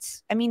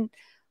cleats. I mean,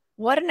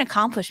 what an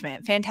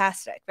accomplishment!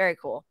 Fantastic, very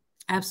cool.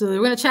 Absolutely.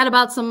 We're going to chat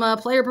about some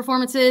player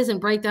performances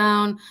and break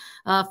down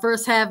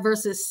first half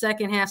versus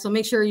second half. So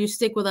make sure you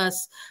stick with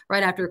us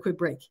right after a quick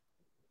break.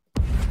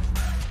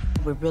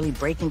 We're really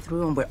breaking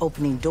through and we're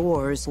opening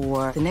doors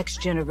for the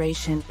next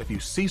generation. If you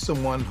see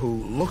someone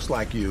who looks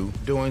like you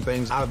doing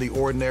things out of the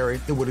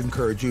ordinary, it would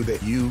encourage you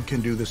that you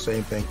can do the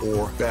same thing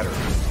or better.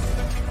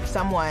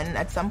 Someone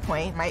at some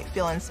point might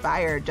feel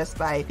inspired just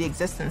by the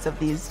existence of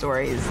these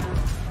stories.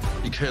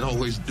 You can't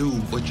always do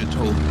what you're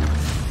told.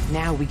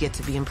 Now we get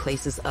to be in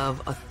places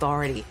of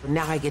authority.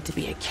 Now I get to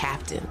be a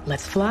captain.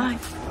 Let's fly.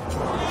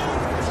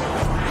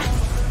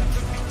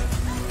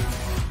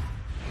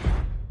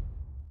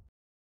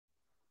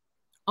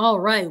 All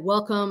right,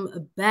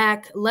 welcome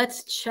back.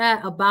 Let's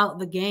chat about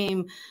the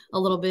game a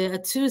little bit. A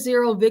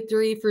 2-0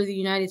 victory for the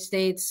United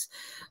States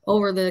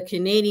over the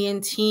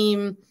Canadian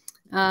team.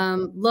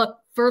 Look,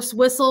 first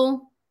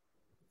whistle,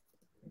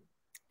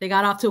 they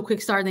got off to a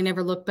quick start. They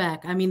never looked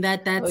back. I mean,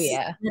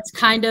 that's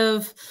kind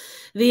of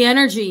the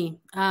energy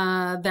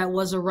that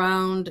was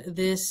around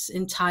this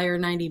entire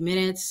 90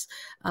 minutes.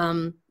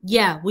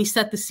 Yeah, we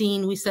set the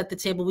scene. We set the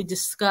table. We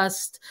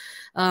discussed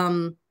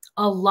a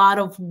lot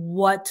of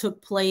what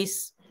took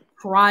place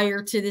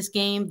prior to this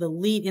game, the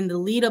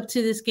lead up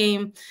to this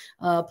game,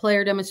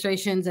 player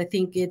demonstrations. I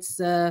think it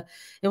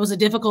was a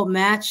difficult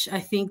match,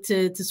 I think,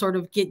 to sort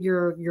of get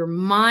your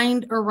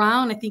mind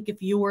around. I think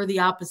if you were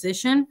the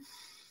opposition,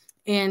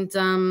 and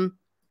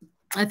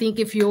I think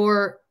if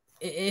you're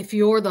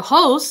the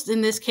host,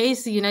 in this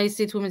case, the United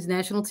States women's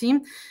national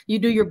team, you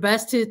do your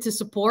best to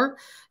support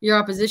your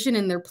opposition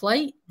in their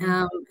play.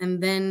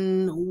 And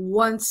then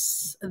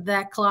once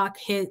that clock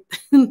hit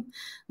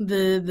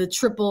the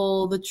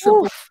triple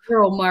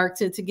zero mark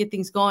to get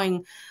things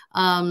going,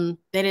 they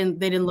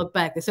didn't look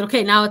back. They said,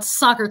 okay, now it's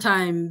soccer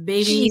time,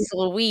 baby. Jeez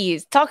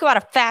Louise. Talk about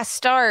a fast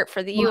start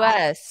for the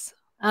U.S.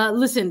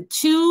 Listen,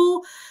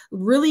 2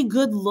 really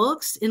good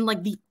looks in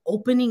like the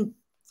opening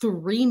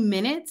 3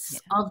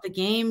 minutes of the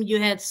game. You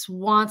had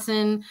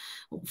Swanson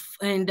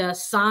and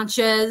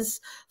Sanchez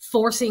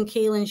forcing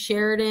Kaylin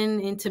Sheridan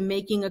into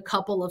making a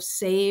couple of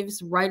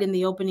saves right in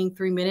the opening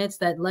 3 minutes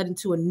that led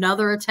into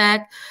another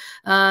attack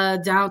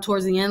down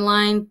towards the end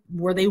line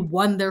where they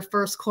won their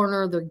first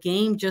corner of their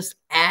game just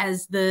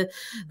as the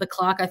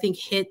clock, I think,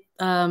 hit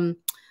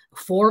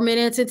 4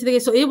 minutes into the game.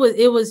 So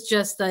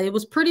it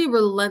was pretty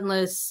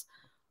relentless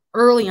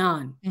early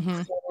on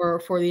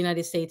for the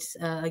United States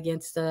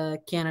against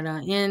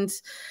Canada. And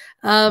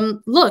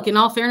look, in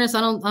all fairness,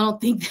 I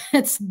don't think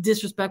that's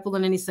disrespectful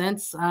in any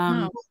sense.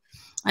 No.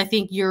 I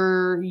think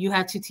you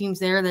have 2 teams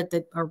there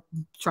that are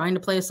trying to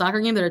play a soccer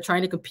game, that are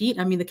trying to compete.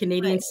 I mean, the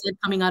Canadians said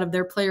coming out of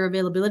their player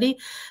availability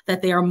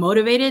that they are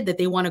motivated, that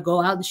they want to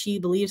go out in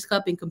SheBelieves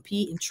Cup and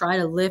compete and try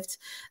to lift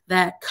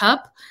that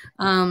cup.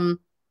 And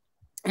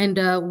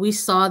we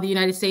saw the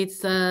United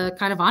States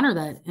kind of honor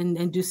that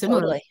and do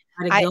similarly.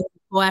 Totally.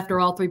 Go after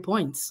all 3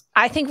 points.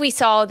 I think we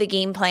saw the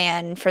game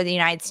plan for the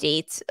United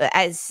States,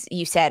 as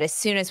you said, as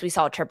soon as we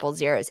saw triple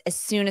zeros, as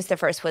soon as the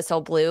first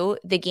whistle blew,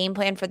 the game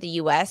plan for the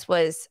U.S.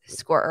 was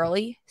score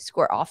early,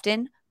 score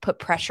often, put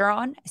pressure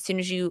on. As soon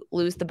as you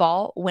lose the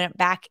ball, went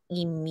back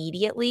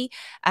immediately.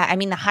 I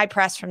mean, the high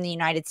press from the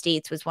United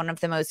States was one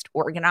of the most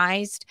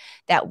organized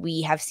that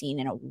we have seen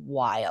in a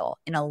while,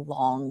 in a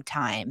long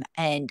time,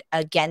 and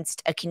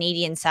against a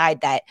Canadian side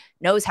that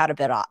knows how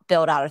to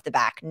build out of the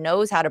back,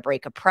 knows how to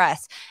break a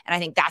press. And I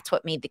think that's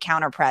what made the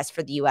counter press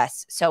for the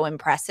U.S. so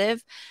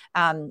impressive.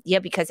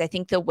 Because I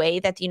think the way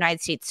that the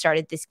United States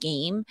started this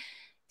game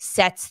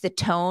sets the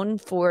tone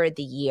for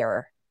the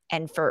year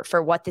and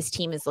for what this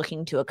team is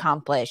looking to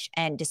accomplish.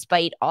 And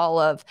despite all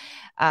of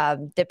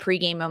the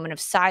pregame moment of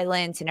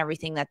silence and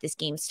everything that this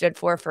game stood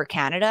for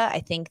Canada,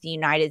 I think the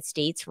United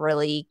States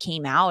really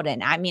came out.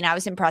 And I mean, I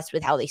was impressed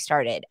with how they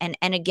started. And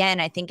again,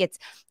 I think it's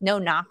no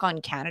knock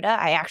on Canada.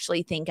 I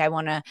actually think I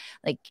want to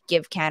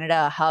give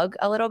Canada a hug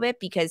a little bit,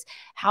 because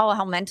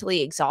how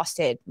mentally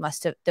exhausted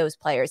must have those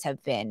players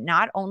have been.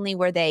 Not only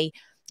were they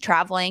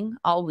traveling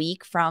all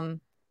week from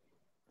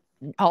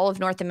all of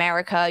North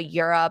America,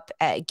 Europe,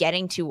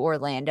 getting to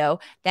Orlando.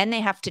 Then they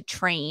have to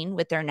train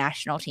with their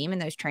national team,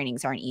 and those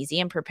trainings aren't easy,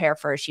 and prepare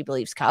for a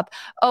SheBelieves Cup.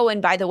 Oh, and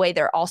by the way,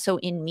 they're also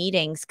in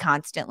meetings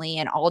constantly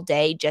and all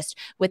day, just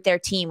with their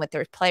team, with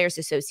their players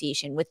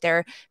association, with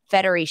their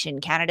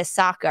federation, Canada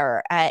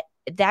Soccer.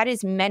 That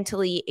is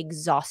mentally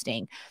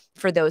exhausting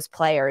for those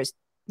players.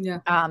 Yeah.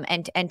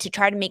 And to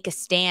try to make a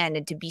stand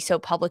and to be so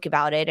public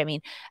about it. I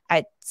mean,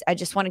 I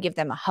just want to give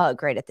them a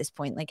hug right at this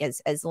point,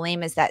 as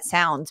lame as that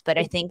sounds, but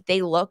I think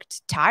they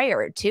looked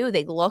tired too.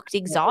 They looked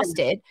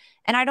exhausted,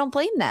 and I don't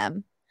blame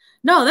them.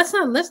 No, that's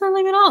not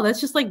lame at all.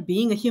 That's just like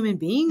being a human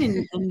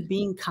being and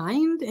being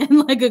kind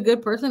and like a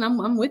good person.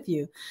 I'm with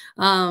you.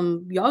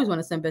 You always want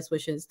to send best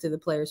wishes to the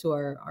players who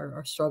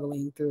are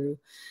struggling through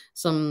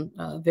some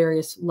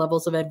various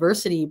levels of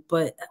adversity.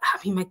 But I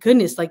mean, my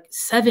goodness,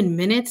 7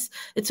 minutes.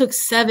 It took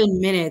 7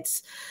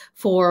 minutes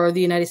for the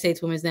United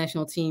States women's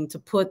national team to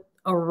put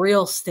a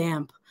real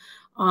stamp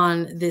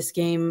on this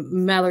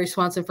game. Mallory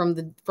Swanson from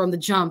the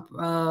jump,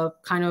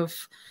 kind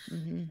of.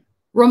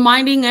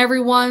 reminding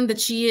everyone that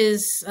she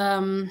is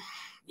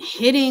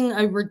hitting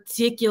a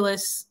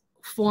ridiculous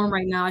form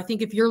right now. I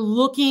think if you're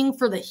looking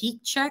for the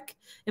heat check,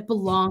 it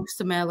belongs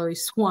to Mallory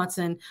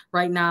Swanson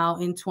right now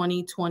in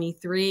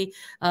 2023,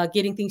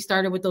 getting things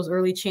started with those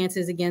early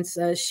chances against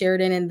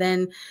Sheridan, and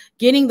then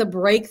getting the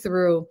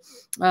breakthrough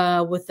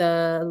with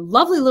a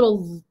lovely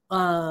little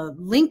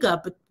link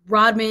up,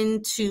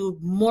 Rodman to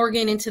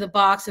Morgan into the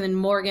box, and then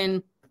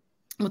Morgan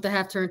with the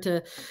half turn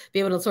to be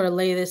able to sort of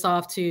lay this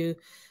off to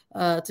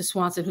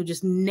Swanson, who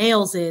just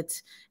nails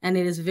it. And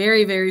it is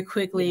very, very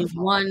quickly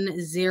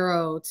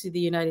 1-0 to the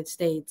United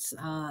States.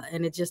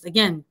 And it just,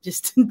 again,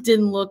 just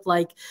didn't look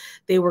like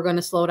they were going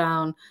to slow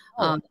down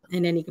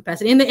in any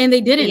capacity. And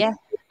they didn't.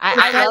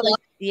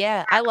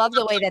 Yeah. I love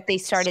the way that they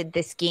started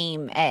this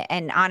game.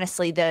 And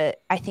honestly,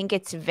 I think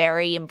it's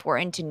very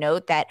important to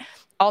note that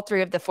all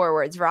three of the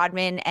forwards,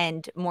 Rodman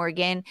and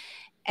Morgan,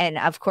 and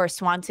of course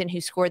Swanson,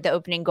 who scored the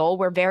opening goal,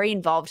 were very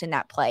involved in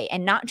that play.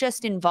 And not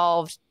just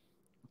involved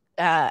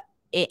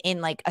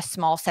in like a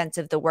small sense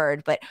of the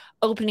word, but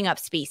opening up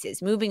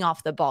spaces, moving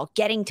off the ball,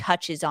 getting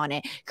touches on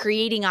it,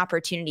 creating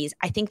opportunities.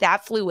 I think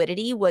that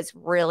fluidity was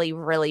really,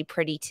 really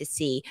pretty to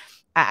see.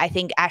 I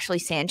think Ashley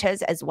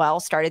Sanchez as well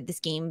started this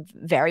game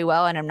very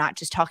well. And I'm not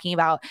just talking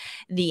about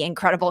the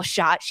incredible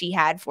shot she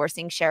had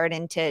forcing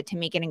Sheridan to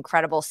make an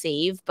incredible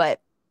save, but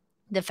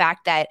the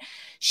fact that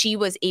she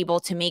was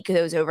able to make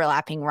those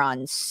overlapping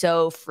runs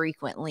so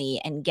frequently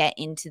and get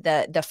into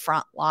the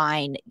front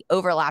line,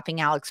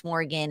 overlapping Alex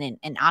Morgan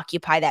and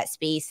occupy that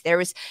space. There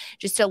was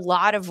just a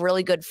lot of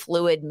really good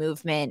fluid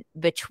movement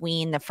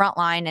between the front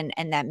line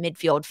and that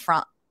midfield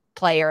front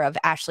player of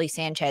Ashley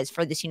Sanchez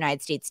for this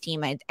United States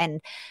team.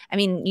 And I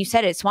mean, you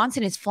said it,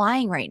 Swanson is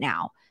flying right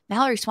now.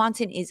 Mallory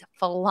Swanson is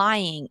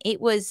flying.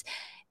 It was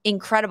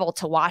incredible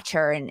to watch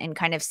her and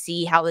kind of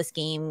see how this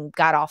game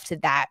got off to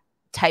that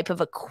type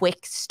of a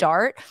quick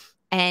start,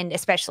 and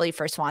especially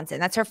for Swanson.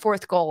 That's her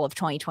fourth goal of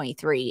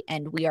 2023,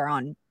 and we are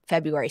on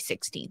February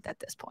 16th at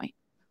this point.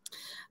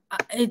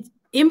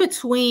 In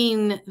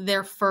between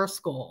their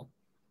first goal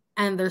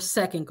and their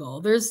second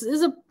goal, there's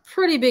a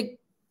pretty big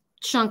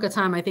chunk of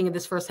time, I think, in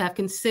this first half,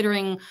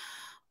 considering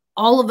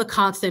all of the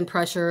constant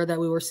pressure that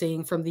we were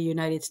seeing from the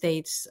United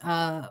States.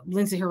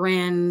 Lindsey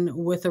Herrera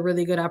with a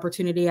really good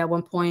opportunity at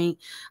one point.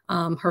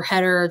 Her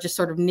header just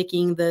sort of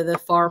nicking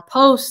the far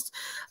post.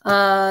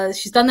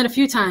 She's done that a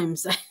few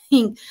times, I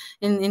think,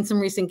 in some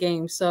recent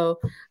games.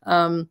 So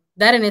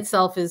that in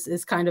itself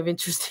is kind of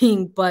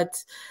interesting.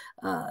 But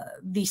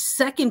the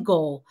second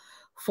goal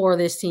for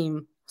this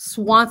team,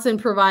 Swanson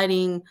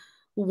providing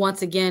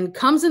once again,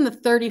 comes in the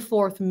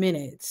 34th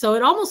minute. So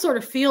it almost sort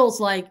of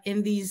feels like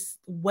in these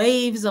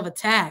waves of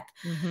attack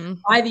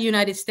by the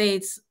United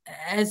States,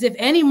 as if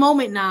any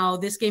moment now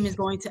this game is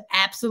going to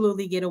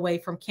absolutely get away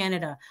from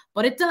Canada.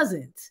 But it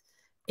doesn't.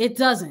 It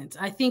doesn't.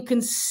 I think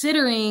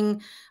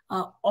considering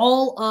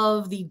all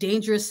of the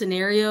dangerous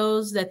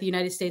scenarios that the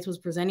United States was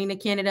presenting to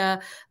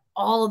Canada,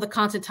 all of the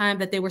constant time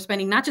that they were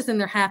spending, not just in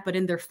their half, but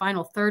in their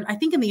final third. I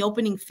think in the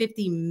opening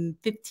 15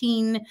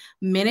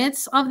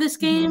 minutes of this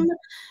game,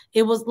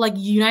 it was like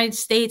United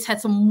States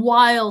had some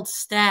wild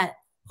stat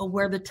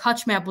where the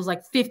touch map was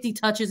like 50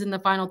 touches in the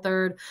final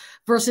third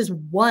versus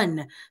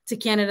 1 to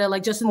Canada,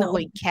 like just in the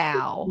holy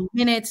cow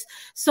minutes.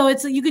 So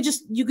it's you could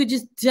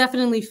just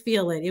definitely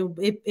feel it.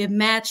 It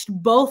matched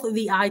both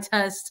the eye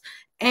test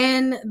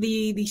and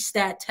the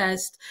stat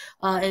test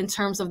in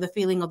terms of the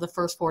feeling of the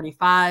first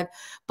 45.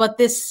 But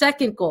this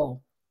second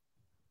goal,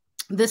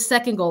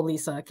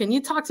 Lisa, can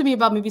you talk to me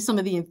about maybe some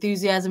of the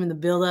enthusiasm and the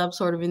buildup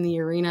sort of in the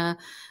arena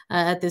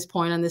at this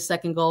point on this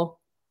second goal?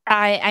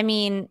 I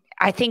mean,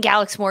 I think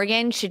Alex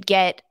Morgan should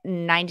get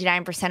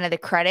 99% of the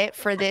credit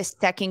for this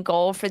second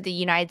goal for the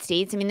United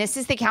States. I mean, this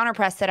is the counter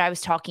press that I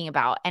was talking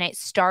about, and it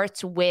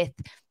starts with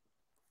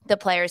the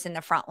players in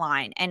the front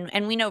line.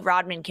 And we know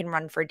Rodman can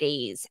run for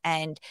days.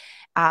 And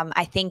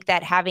I think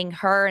that having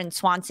her and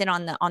Swanson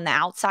on the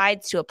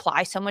outsides to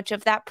apply so much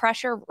of that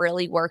pressure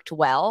really worked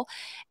well.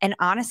 And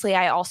honestly,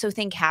 I also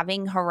think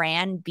having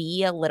Herrera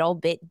be a little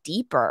bit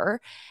deeper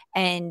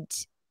and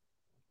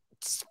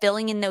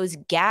filling in those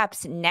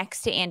gaps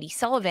next to Andy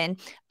Sullivan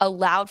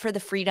allowed for the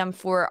freedom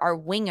for our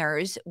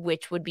wingers,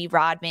 which would be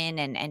Rodman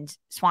and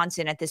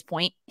Swanson at this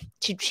point,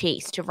 to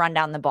chase, to run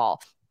down the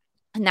ball.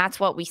 And that's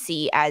what we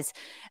see as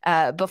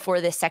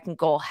before the second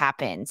goal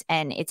happens.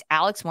 And it's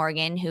Alex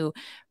Morgan who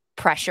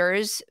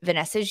pressures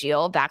Vanessa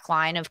Gilles, back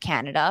line of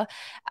Canada.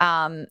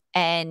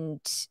 And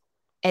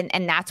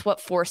that's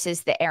what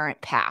forces the errant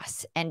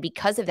pass. And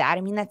because of that,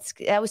 I mean,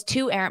 that was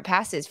 2 errant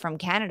passes from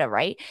Canada,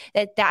 right?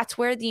 That's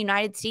where the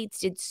United States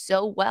did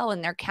so well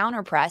in their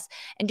counter press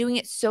and doing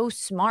it so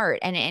smart.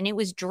 And it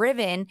was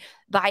driven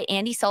by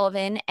Andy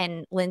Sullivan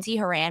and Lindsey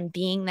Herrera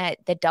being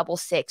the double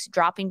 6,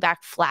 dropping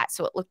back flat.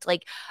 So it looked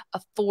like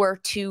a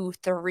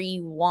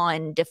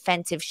 4-2-3-1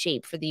 defensive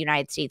shape for the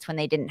United States when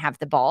they didn't have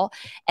the ball.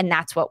 And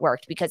that's what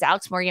worked because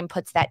Alex Morgan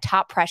puts that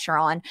top pressure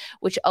on,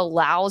 which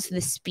allows the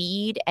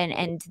speed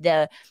and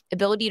the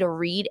ability to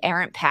read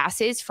errant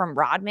passes from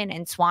Rodman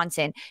and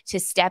Swanson to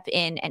step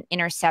in and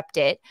intercept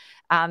it.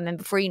 And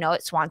before you know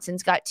it,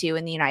 Swanson's got 2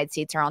 and the United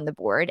States are on the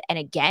board. And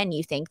again,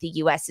 you think the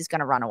U.S. is going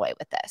to run away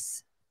with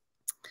this.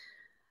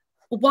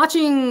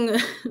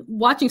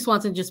 watching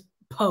Swanson just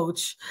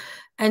poach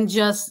and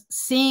just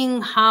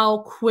seeing how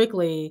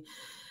quickly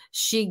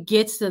she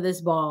gets to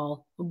this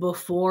ball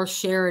before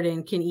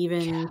Sheridan can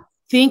even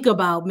think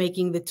about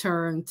making the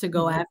turn to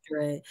go after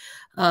it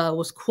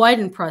was quite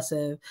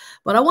impressive.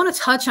 But I want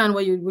to touch on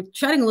what we're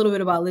chatting a little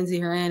bit about Lindsey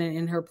Horan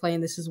and her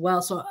playing this as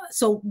well.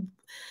 So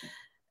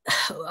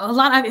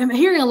I'm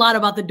hearing a lot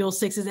about the dual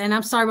sixes, and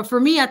I'm sorry, but for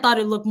me, I thought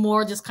it looked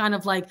more just kind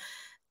of like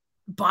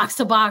box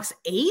to box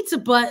 8.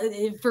 But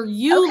for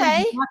you,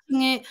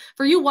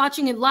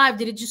 watching it live,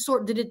 did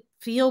it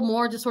feel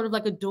more just sort of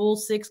like a dual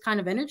 6 kind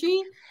of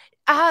energy?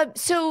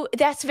 So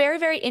that's very,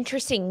 very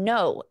interesting.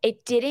 No,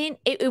 it didn't.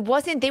 It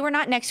wasn't. They were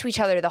not next to each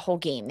other the whole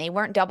game. They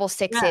weren't double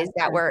sixes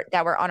that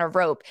were on a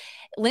rope.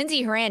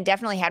 Lindsey Horan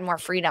definitely had more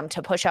freedom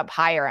to push up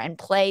higher and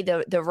play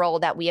the role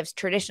that we have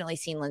traditionally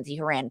seen Lindsey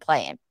Horan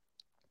play in.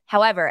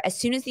 However, as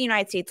soon as the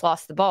United States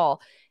lost the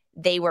ball,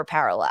 they were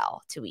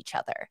parallel to each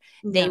other.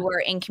 They were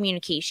in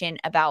communication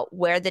about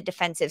where the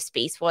defensive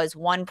space was,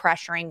 one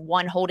pressuring,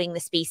 one holding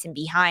the space in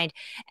behind.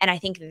 And I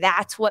think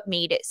that's what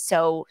made it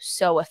so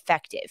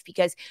effective,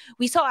 because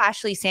we saw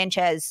Ashley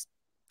Sanchez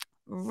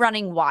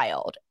running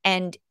wild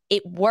and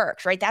it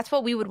worked, right? That's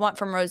what we would want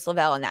from Rose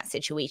Lavelle in that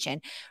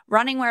situation.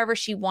 Running wherever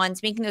she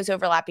wants, making those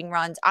overlapping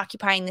runs,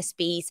 occupying the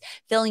space,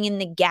 filling in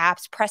the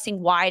gaps,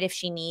 pressing wide if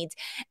she needs.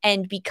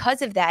 And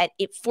because of that,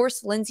 it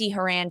forced Lindsey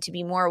Horan to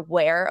be more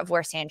aware of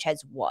where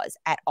Sanchez was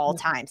at all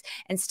times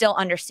and still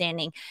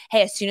understanding,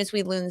 hey, as soon as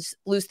we lose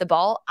the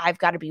ball, I've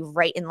got to be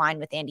right in line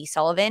with Andi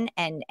Sullivan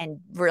and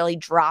really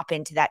drop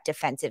into that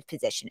defensive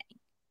positioning.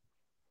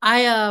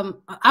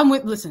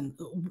 Listen,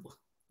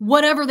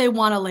 whatever they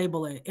want to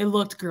label it, it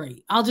looked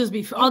great. I'll just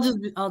keep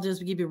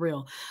it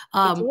real.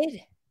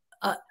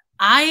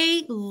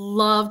 I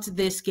loved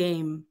this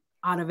game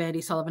out of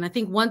Andi Sullivan. I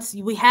think once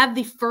we have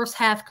the first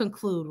half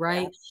conclude,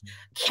 right? Yeah.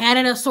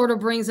 Canada sort of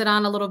brings it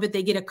on a little bit.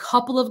 They get a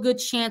couple of good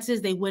chances.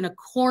 They win a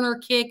corner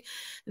kick.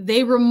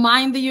 They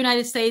remind the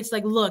United States,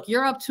 like, look,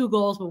 you're up 2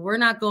 goals, but we're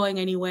not going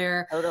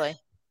anywhere. Totally.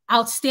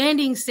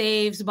 Outstanding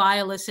saves by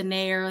Alyssa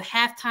Nair.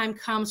 Halftime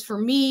comes for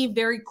me.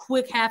 Very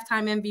quick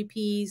halftime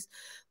MVPs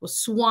was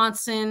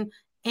Swanson,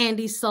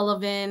 Andi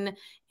Sullivan,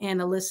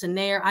 and Alyssa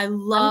Nair.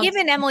 I'm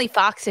giving Emily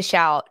Fox a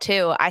shout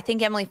too. I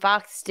think Emily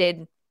Fox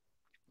did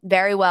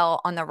very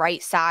well on the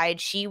right side.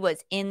 She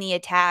was in the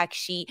attack.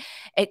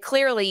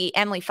 Clearly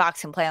Emily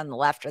Fox can play on the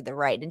left or the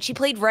right, and she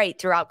played right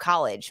throughout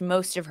college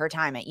most of her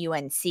time at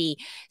UNC.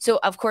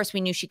 So of course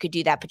we knew she could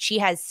do that, but she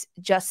has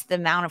just the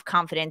amount of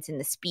confidence and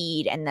the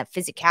speed and the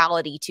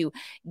physicality to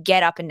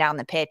get up and down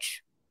the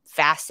pitch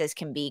fast as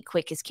can be,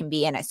 quick as can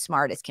be, and as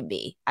smart as can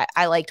be.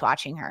 I liked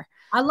watching her.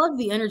 I love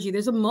the energy.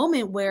 There's a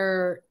moment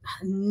where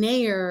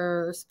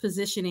Nair's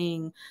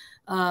positioning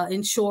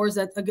ensures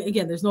that,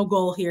 again, there's no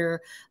goal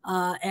here.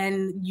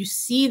 And you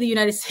see the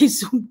United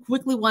States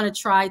quickly want to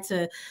try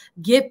to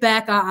get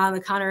back on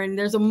the counter. And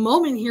there's a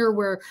moment here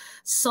where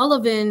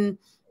Sullivan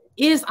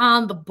is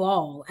on the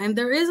ball and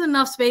there is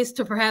enough space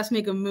to perhaps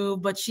make a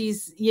move, but she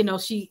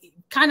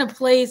kind of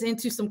plays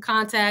into some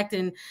contact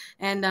and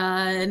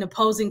an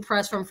opposing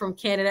press from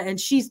Canada, and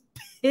she's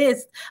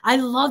pissed. I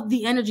love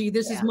the energy.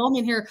 There's this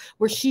moment here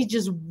where she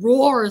just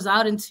roars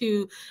out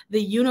into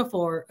the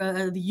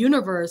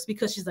universe,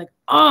 because she's like,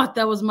 oh,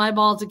 that was my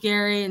ball to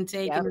carry and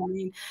take. Yep.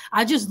 And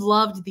I just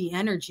loved the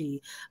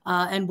energy,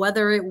 and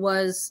whether it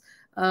was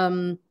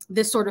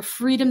this sort of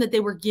freedom that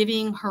they were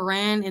giving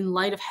Horan in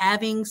light of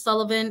having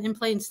Sullivan in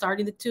play and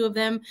starting the 2 of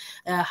them,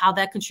 how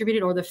that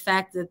contributed, or the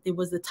fact that it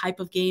was the type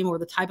of game or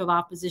the type of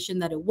opposition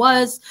that it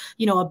was,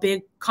 a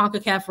big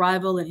CONCACAF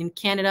rival in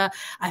Canada.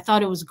 I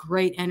thought it was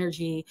great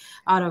energy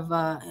out of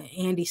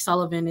Andi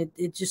Sullivan.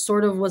 It just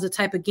sort of was a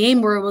type of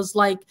game where it was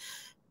like,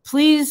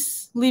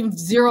 please leave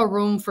zero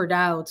room for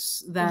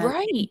doubts that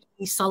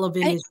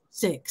Sullivan is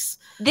 6.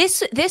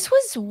 This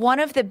was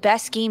one of the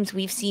best games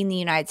we've seen the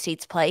United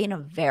States play in a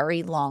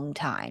very long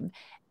time.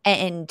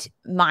 And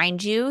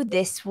mind you,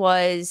 this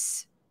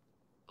was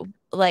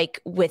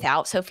like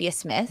without Sophia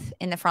Smith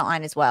in the front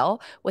line as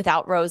well,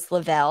 without Rose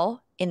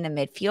Lavelle in the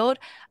midfield.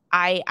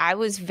 I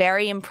was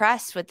very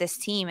impressed with this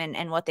team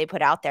and what they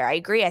put out there. I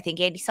agree. I think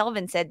Andi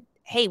Sullivan said,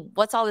 hey,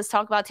 what's all this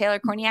talk about Taylor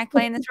Korniak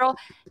playing this role?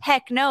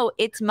 Heck no,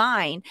 it's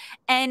mine.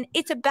 And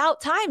it's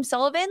about time,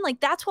 Sullivan. Like,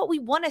 that's what we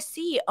want to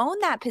see. Own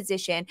that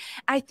position.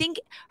 I think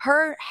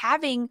her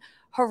having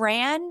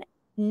Horan,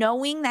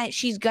 knowing that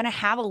she's going to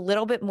have a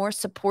little bit more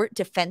support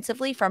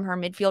defensively from her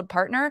midfield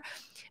partner,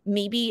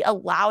 maybe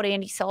allowed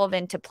Andi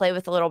Sullivan to play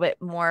with a little bit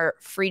more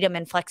freedom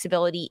and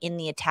flexibility in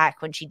the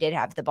attack when she did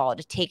have the ball,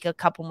 to take a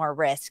couple more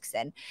risks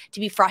and to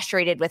be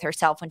frustrated with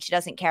herself when she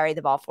doesn't carry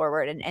the ball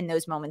forward. And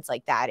those moments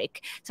like that,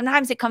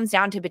 sometimes it comes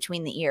down to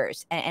between the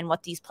ears and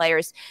what these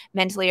players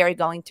mentally are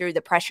going through,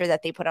 the pressure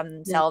that they put on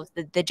themselves,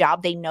 the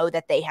job they know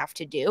that they have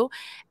to do.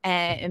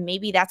 And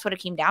maybe that's what it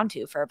came down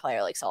to for a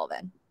player like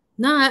Sullivan.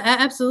 No,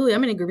 absolutely.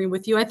 I'm in agreement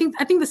with you. I think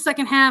the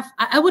second half,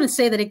 I wouldn't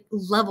say that it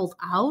leveled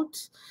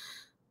out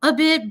a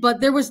bit,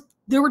 but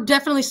there were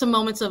definitely some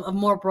moments of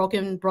more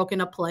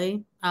broken up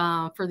play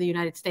for the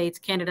United States.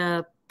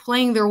 Canada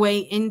playing their way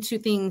into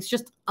things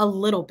just a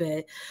little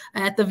bit,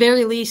 at the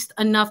very least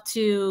enough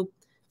to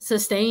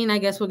sustain, I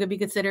guess, what could be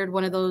considered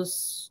one of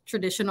those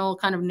traditional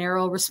kind of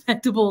narrow,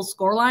 respectable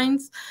score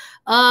lines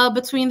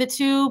between the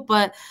two.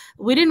 But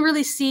we didn't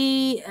really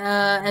see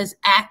as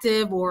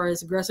active or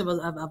as aggressive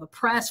of a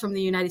press from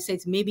the United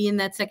States, maybe in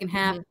that second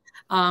half.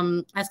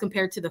 As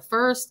compared to the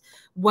first,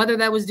 whether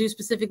that was due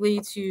specifically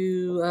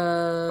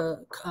to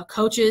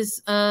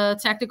coach's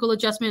tactical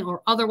adjustment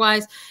or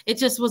otherwise, it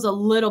just was a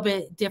little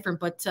bit different.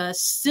 But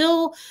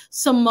still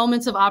some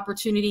moments of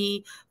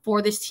opportunity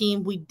for this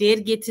team. We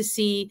did get to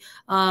see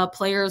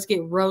players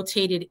get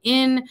rotated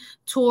in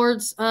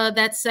towards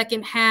that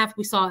second half.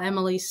 We saw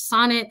Emily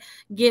Sonnett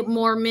get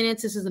more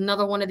minutes. This is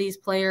another one of these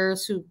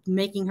players who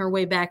making her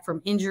way back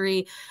from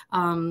injury,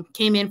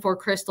 came in for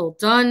Crystal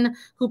Dunn,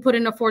 who put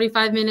in a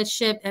 45-minute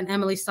shift, and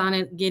Emily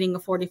Sonnett getting a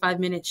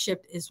 45-minute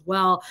shift as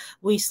well.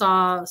 We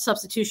saw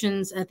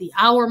substitutions at the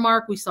hour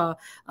mark. We saw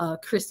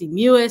Kristie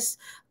Mewis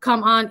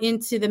come on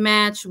into the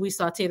match. We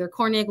saw Taylor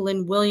Korniak,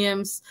 Lynn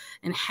Williams,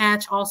 and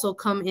Hatch also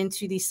come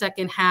into the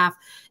second half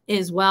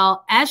as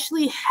well.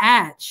 Ashley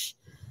Hatch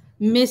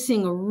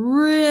missing a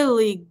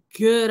really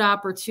good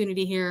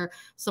opportunity here.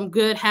 Some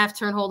good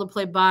half-turn hold and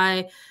play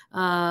by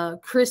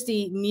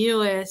Kristie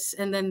Mewis,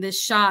 and then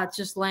this shot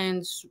just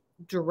lands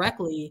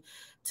directly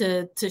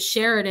to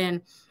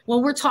Sheridan.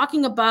 When we're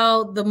talking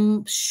about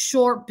the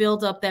short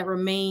buildup that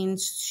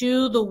remains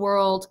to the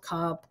World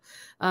Cup,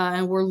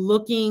 and we're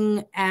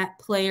looking at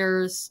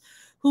players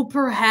who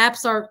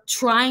perhaps are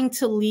trying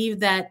to leave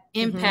that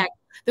impact.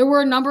 There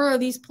were a number of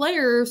these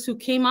players who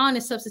came on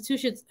as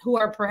substitutions who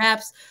are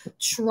perhaps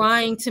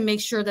trying to make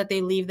sure that they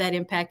leave that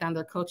impact on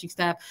their coaching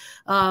staff.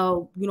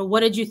 What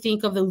did you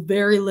think of the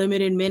very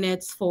limited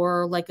minutes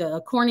for like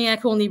a Korniak,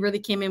 who only really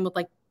came in with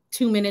like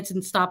 2 minutes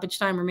in stoppage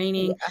time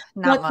remaining? Yeah,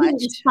 not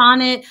much.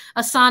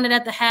 A Sonnett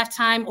at the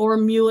halftime, or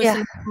Mewis in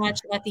the match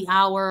at the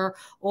hour,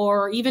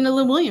 or even a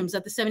Lynn Williams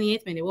at the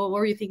 78th minute. What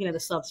were you thinking of the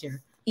subs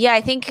here? Yeah,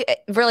 I think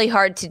really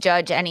hard to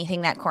judge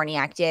anything that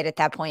Korniak did at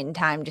that point in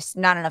time. Just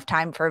not enough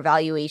time for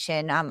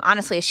evaluation.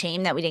 Honestly, a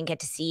shame that we didn't get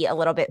to see a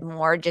little bit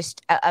more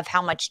just of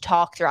how much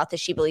talk throughout the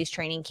SheBelieves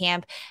training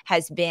camp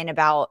has been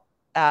about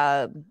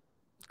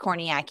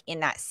Korniak in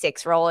that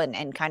 6 role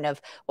and kind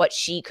of what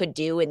she could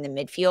do in the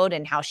midfield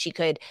and how she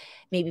could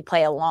maybe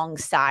play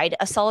alongside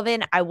a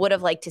Sullivan. I would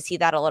have liked to see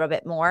that a little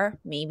bit more,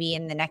 maybe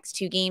in the next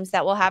 2 games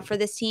that we'll have for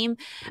this team.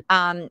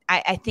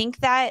 I think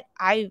that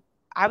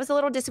I was a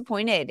little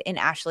disappointed in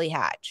Ashley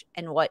Hatch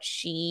and what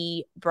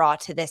she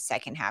brought to this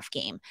second half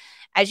game.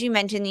 As you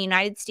mentioned, the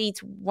United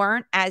States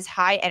weren't as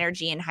high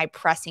energy and high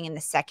pressing in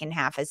the second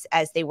half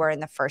as they were in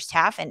the first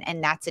half.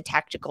 And that's a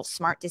tactical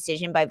smart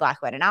decision by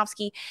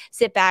Black-Wedanowski.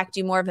 Sit back,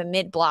 do more of a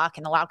mid block,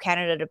 and allow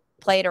Canada to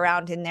play it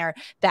around in their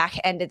back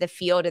end of the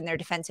field and their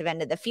defensive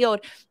end of the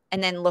field,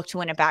 and then look to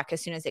win it back as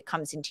soon as it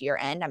comes into your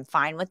end. I'm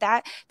fine with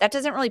that. That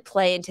doesn't really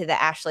play into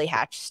the Ashley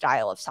Hatch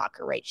style of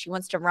soccer, right? She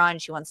wants to run.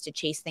 She wants to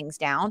chase things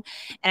down.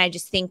 And I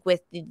just think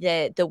with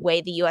the way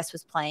the U.S.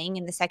 was playing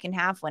in the second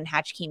half when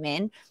Hatch came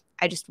in,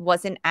 I just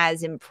wasn't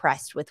as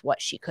impressed with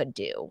what she could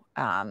do.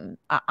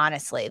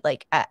 Honestly,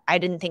 like I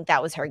didn't think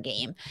that was her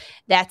game.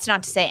 That's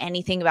not to say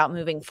anything about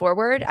moving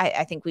forward.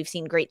 I think we've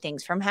seen great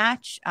things from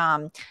Hatch.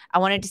 I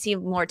wanted to see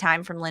more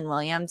time from Lynn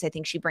Williams. I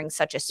think she brings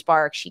such a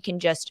spark. She can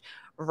just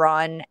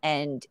run,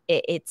 and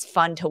it's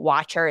fun to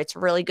watch her. It's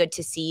really good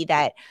to see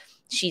that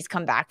she's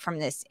come back from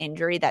this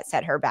injury that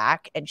set her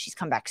back, and she's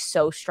come back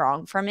so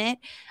strong from it.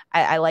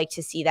 I like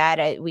to see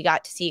that. We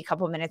got to see a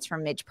couple of minutes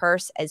from Midge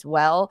Purse as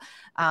well.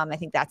 I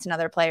think that's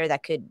another player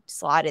that could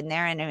slot in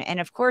there.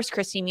 And of course,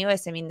 Kristie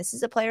Mewis. I mean, this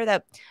is a player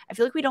that I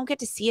feel like we don't get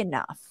to see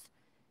enough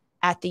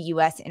at the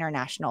U.S.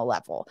 international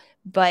level,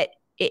 but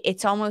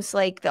it's almost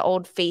like the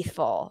old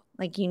faithful.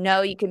 Like,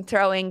 you can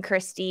throw in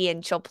Kristie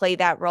and she'll play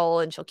that role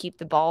and she'll keep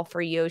the ball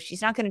for you.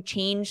 She's not going to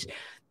change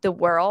the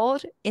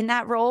world in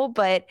that role,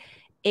 but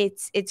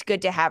it's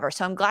good to have her.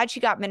 So I'm glad she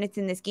got minutes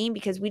in this game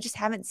because we just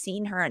haven't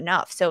seen her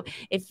enough. So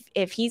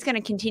if he's going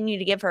to continue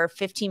to give her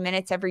 15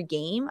 minutes every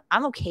game,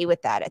 I'm okay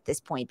with that at this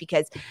point,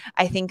 because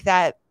I think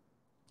that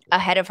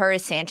ahead of her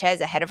is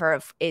Sanchez, ahead of her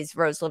is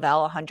Rose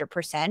Lavelle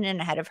 100%, and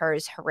ahead of her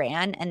is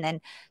Herrera, and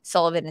then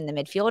Sullivan in the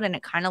midfield. And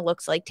it kind of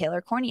looks like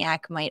Taylor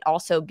Korniak might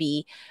also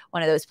be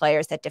one of those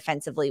players that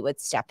defensively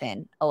would step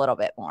in a little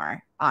bit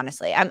more,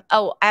 honestly.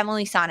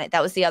 Emily Sonnett,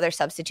 that was the other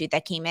substitute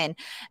that came in.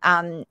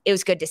 It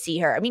was good to see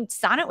her. I mean,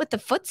 Sonnett with the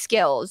foot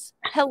skills.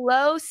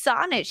 Hello,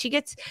 Sonnett. She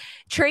gets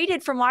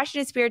traded from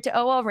Washington Spirit to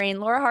OL Reign.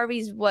 Laura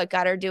Harvey's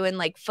got her doing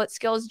like foot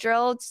skills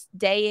drills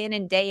day in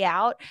and day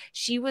out.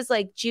 She was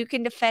like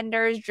juking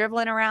defenders,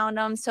 dribbling around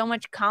them, so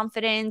much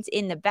confidence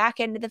in the back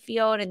end of the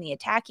field and the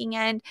attacking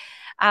end.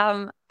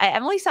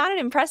 Emily Sonnett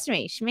impressed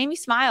me. She made me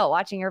smile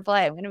watching her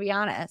play. I'm going to be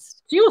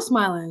honest. She was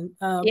smiling.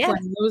 Yeah,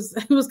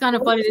 it was kind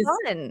of funny.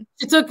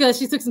 She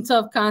took some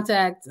tough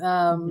contact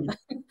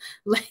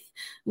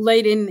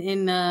late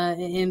in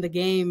the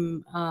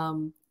game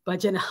by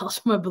Jenna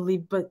Hellstrom, I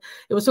believe. But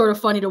it was sort of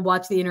funny to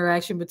watch the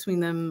interaction between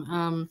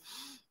them.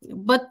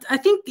 But I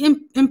think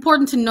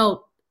important to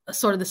note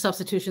sort of the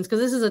substitutions, because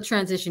this is a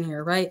transition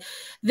here, right?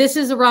 This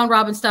is a round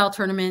robin style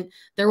tournament.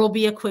 There will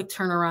be a quick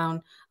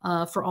turnaround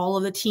for all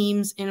of the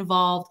teams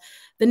involved.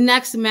 The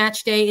next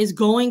match day is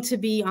going to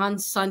be on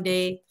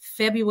Sunday,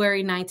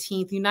 February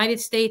 19th. The United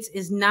States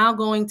is now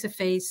going to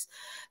face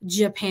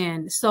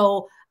Japan.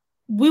 So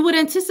we would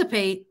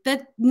anticipate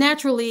that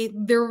naturally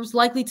there was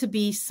likely to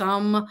be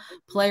some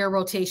player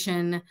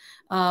rotation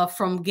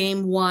from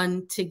game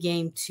 1 to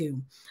game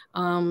 2.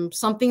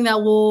 Something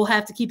that we'll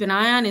have to keep an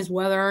eye on is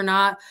whether or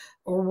not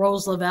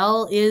Rose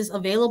Lavelle is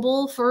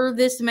available for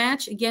this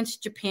match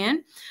against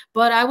Japan.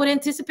 But I would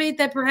anticipate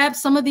that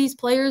perhaps some of these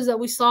players that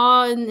we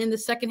saw in the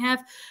second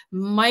half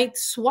might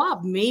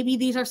swap. Maybe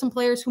these are some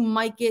players who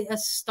might get a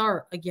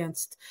start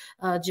against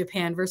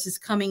Japan versus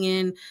coming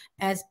in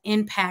as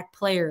impact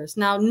players.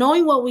 Now,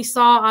 knowing what we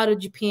saw out of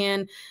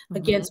Japan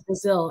against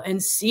Brazil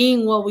and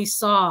seeing what we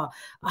saw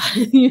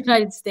in the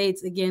United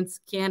States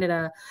against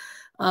Canada,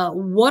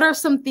 what are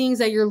some things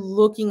that you're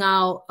looking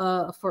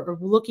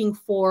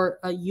for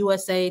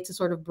USA to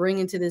sort of bring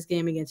into this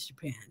game against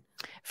Japan?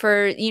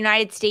 For the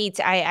United States,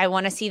 I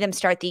want to see them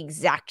start the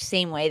exact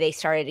same way they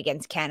started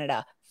against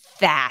Canada.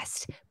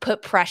 Fast,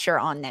 put pressure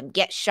on them,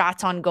 get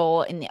shots on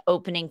goal in the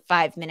opening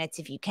 5 minutes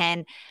if you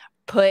can.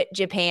 Put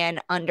Japan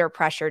under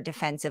pressure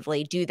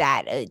defensively. Do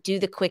that. Do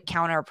the quick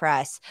counter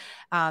press.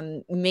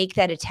 Make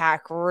that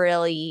attack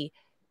really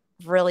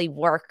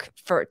work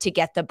to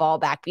get the ball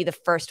back. Be the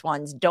first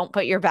ones. Don't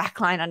put your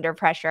back line under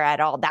pressure at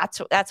all. That's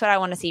what I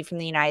want to see from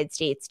the United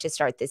States to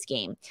start this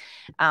game.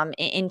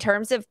 In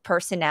terms of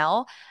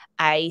personnel,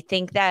 I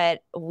think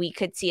that we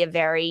could see a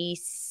very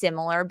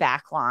similar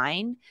back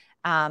line.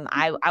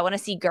 I want to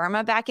see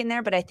Girma back in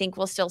there, but I think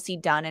we'll still see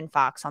Dunn and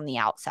Fox on the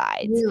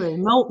outside. Really?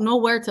 No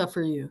Huerta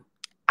for you?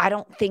 I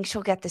don't think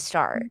she'll get the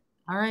start.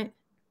 All right.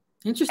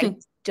 Interesting. I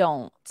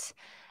don't.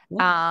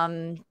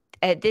 Yeah.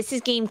 This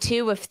is game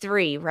 2 of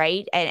 3,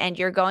 right? And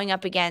you're going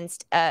up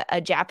against a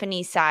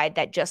Japanese side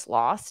that just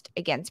lost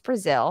against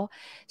Brazil.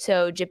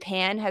 So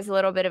Japan has a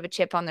little bit of a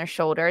chip on their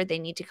shoulder. They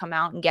need to come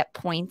out and get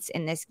points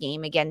in this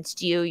game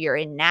against you. You're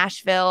in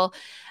Nashville.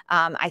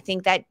 I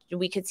think that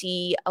we could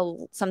see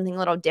something a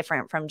little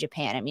different from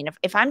Japan. I mean,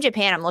 if I'm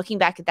Japan, I'm looking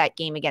back at that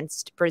game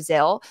against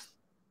Brazil,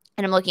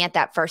 and I'm looking at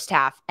that first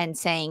half and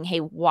saying, hey,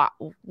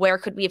 where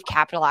could we have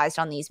capitalized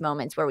on these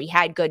moments where we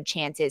had good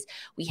chances,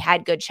 we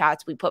had good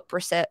shots, we put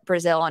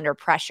Brazil under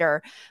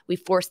pressure, we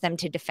forced them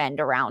to defend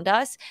around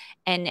us,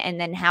 and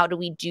then how do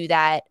we do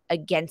that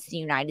against the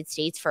United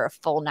States for a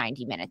full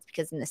 90 minutes?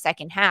 Because in the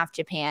second half,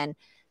 Japan,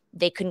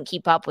 they couldn't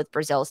keep up with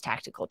Brazil's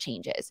tactical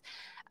changes.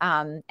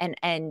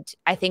 And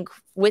I think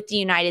with the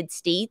United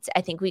States,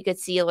 I think we could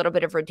see a little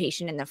bit of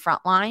rotation in the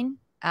front line.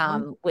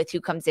 With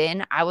who comes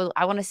in. I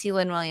want to see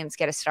Lynn Williams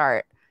get a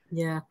start.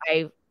 Yeah.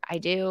 I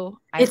do.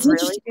 It's really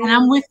interesting. And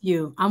I'm with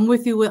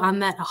you on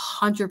that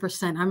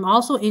 100%. I'm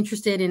also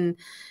interested in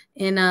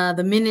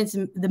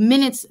the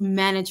minutes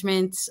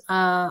management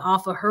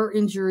off of her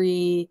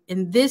injury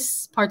in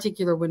this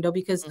particular window,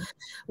 because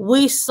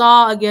we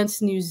saw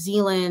against New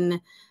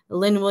Zealand,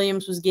 Lynn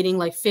Williams was getting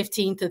like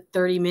 15 to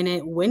 30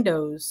 minute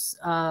windows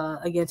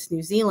against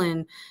New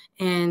Zealand.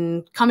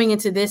 And coming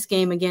into this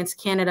game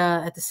against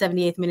Canada at the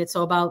 78th minute,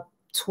 so about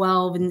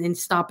 12 in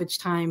stoppage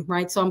time,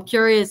 right? So I'm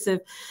curious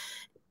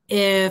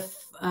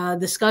if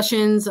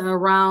discussions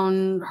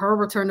around her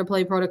return to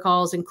play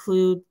protocols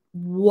include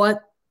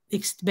what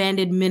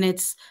expanded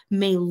minutes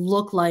may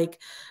look like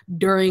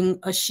during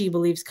a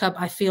SheBelieves Cup.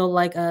 I feel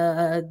like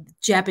a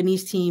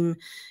Japanese team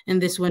in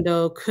this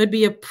window could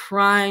be a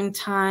prime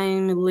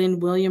time Lynn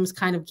Williams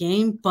kind of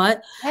game,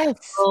 but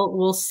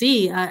we'll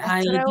see.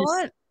 I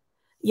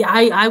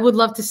would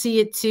love to see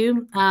it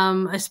too,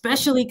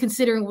 especially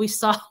considering we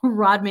saw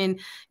Rodman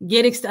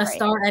get a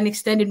start and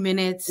extended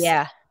minutes.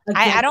 Yeah.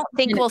 I don't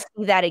think we'll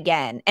see that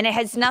again. And it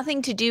has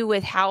nothing to do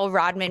with how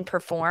Rodman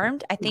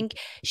performed. I think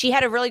she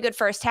had a really good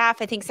first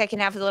half. I think second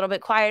half was a little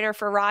bit quieter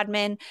for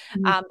Rodman.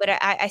 But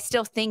I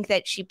still think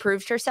that she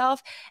proved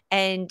herself.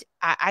 And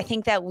I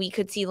think that we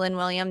could see Lynn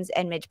Williams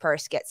and Midge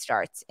Purse get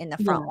starts in the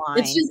front line.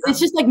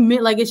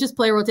 It's just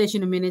player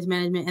rotation and minutes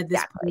management at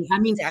this point. I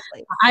mean,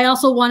 I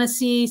also want to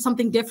see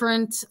something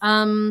different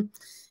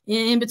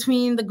in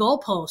between the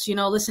goalposts. You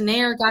know,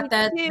 Listener got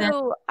that.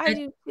 I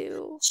do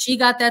too. She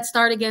got that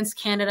start against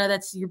Canada.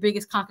 That's your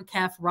biggest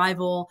CONCACAF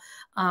rival.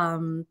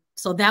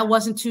 So that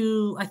wasn't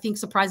too, I think,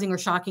 surprising or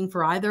shocking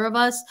for either of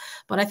us.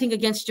 But I think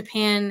against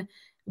Japan,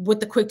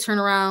 with the quick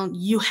turnaround,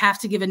 you have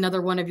to give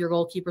another one of your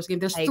goalkeepers game.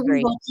 There's 3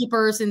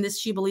 goalkeepers in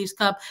this SheBelieves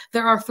Cup.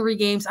 There are 3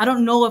 games. I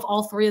don't know if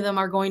all 3 of them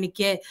are going to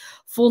get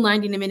full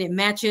 90-minute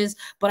matches,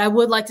 but I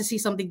would like to see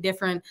something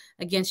different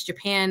against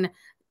Japan.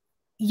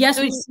 Yes,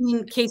 we've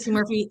seen Casey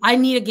Murphy. I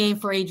need a game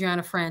for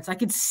Adriana France. I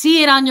could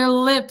see it on your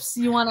lips.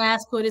 You want to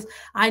ask who it is.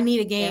 I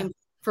need a game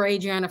for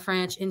Adriana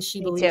France in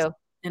SheBelieves,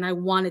 and I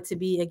want it to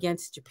be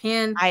against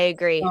Japan. I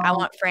agree. I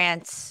want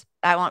France.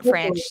 I want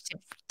France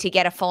to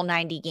get a full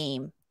 90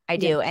 game. I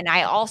do. And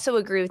I also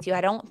agree with you. I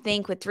don't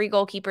think with 3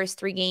 goalkeepers,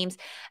 3 games,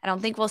 I don't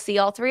think we'll see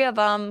all 3 of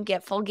them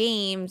get full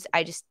games.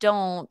 I just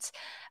don't.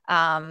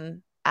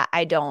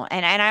 I don't.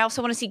 And I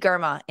also want to see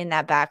Germa in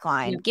that back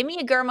line. Give me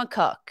a Germa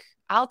Cook.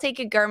 I'll take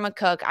a Germa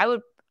Cook. I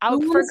would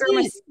prefer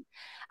Germa.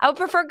 I would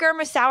prefer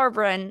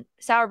Germa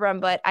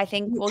Sauerbrunn, but I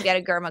think we'll get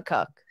a Germa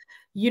Cook.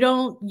 You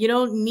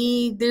don't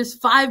need, there's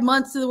 5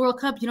 months to the World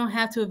Cup. You don't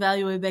have to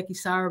evaluate Becky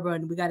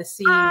Sauerbrunn. We got to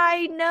see.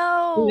 I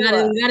know. We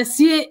got to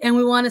see it, and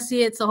we want to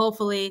see it. So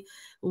hopefully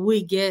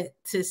we get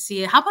to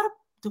see it. How about,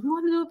 do we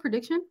want to do a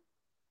prediction?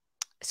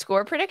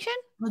 Score prediction?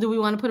 Or do we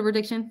want to put a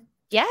prediction?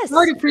 Yes. We're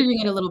already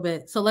previewing it a little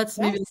bit. So let's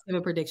maybe give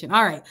a prediction.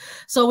 All right.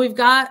 So we've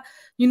got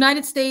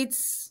United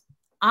States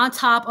on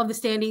top of the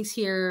standings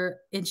here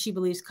in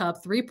SheBelieves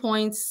Cup, 3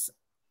 points,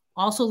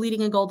 also leading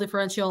in goal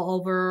differential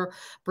over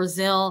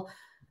Brazil.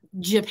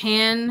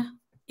 Japan,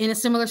 in a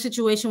similar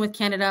situation with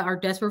Canada, are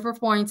desperate for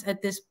points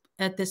at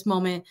this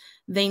moment.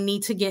 They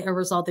need to get a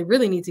result. They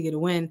really need to get a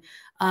win.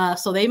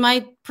 So they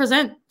might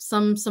present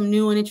some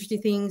new and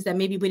interesting things that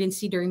maybe we didn't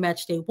see during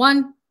match day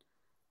 1.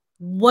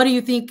 What do you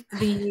think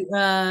the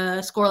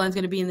scoreline is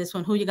going to be in this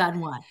one? Who you got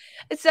and why?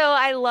 So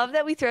I love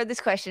that we throw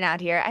this question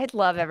out here. I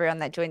love everyone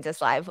that joins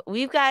us live.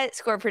 We've got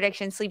score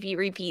prediction, Sleepy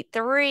Repeat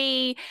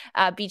 3,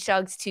 Beach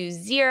Dogs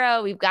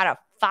 2-0. We've got a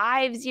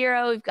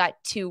 5-0. We've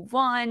got 2-1,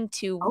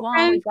 2-1.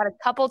 Okay. We've got a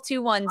couple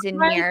 2-1s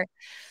in here.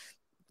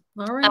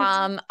 All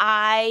right.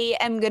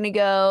 I'm gonna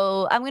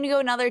go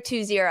another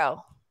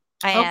 2-0.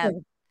 I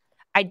am.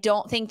 I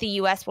don't think the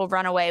U.S. will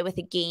run away with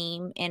a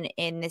game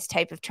in this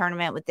type of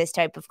tournament with this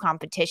type of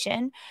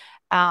competition.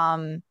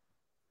 And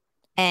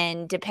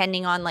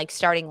depending on like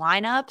starting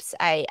lineups,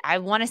 I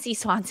want to see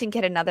Swanson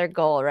get another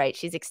goal, right?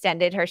 She's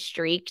extended her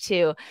streak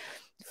to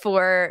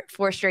 4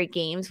 straight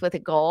games with a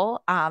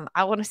goal.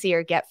 I want to see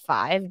her get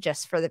 5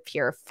 just for the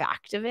pure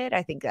fact of it.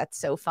 I think that's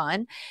so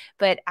fun.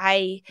 But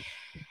I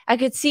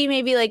could see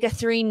maybe like a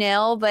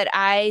 3-0, but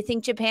I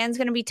think Japan's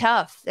going to be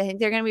tough. I think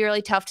they're going to be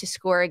really tough to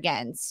score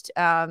against.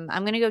 I'm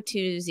going to go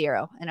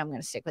 2-0, and I'm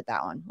going to stick with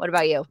that one. What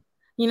about you?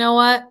 You know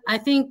what? I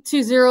think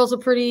 2-0 is a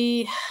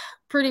pretty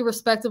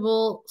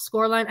respectable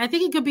scoreline. I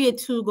think it could be a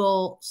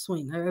 2-goal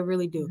swing. I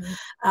really do.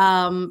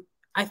 Mm-hmm.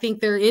 I think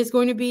there is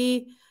going to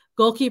be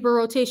goalkeeper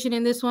rotation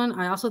in this one.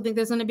 I also think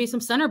there's going to be some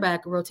center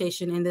back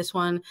rotation in this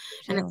one.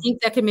 Sure. And I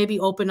think that could maybe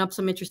open up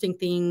some interesting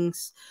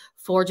things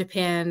for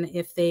Japan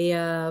if they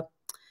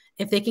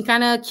can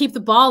kind of keep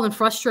the ball and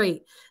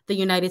frustrate the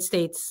United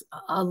States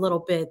a little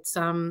bit.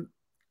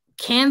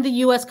 Can the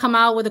U.S. come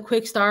out with a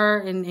quick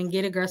start and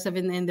get aggressive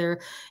in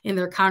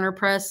their counter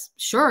press?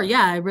 Sure,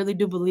 yeah, I really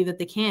do believe that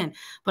they can.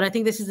 But I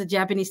think this is a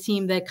Japanese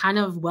team that kind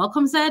of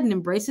welcomes that and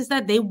embraces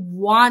that. They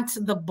want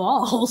the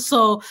ball,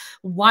 so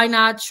why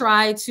not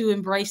try to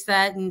embrace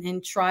that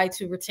and try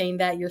to retain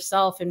that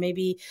yourself and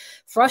maybe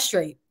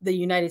frustrate the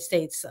United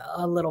States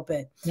a little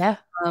bit? Yeah.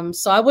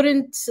 So I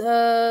wouldn't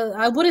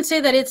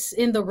say that it's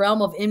in the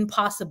realm of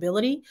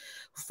impossibility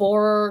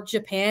for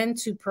Japan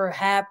to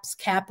perhaps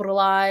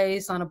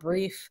capitalize on a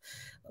brief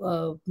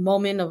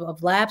moment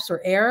of lapse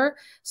or error.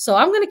 So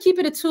I'm going to keep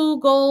it a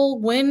 2-goal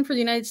win for the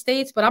United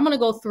States, but I'm going to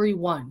go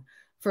 3-1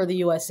 for the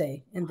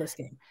USA in this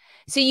game.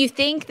 So you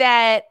think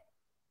that,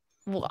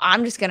 well,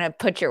 I'm just going to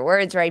put your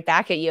words right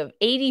back at you. If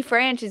 80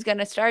 French is going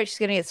to start, she's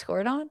going to get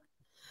scored on?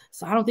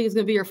 So I don't think it's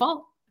going to be your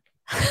fault.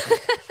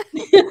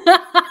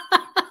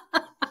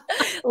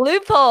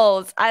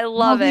 Loopholes. I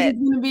love it. It's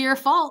going to be your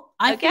fault.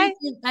 I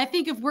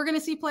think if we're going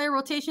to see player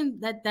rotation,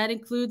 that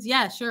includes,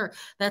 yeah, sure,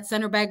 that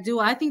center back duo.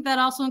 I think that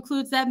also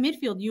includes that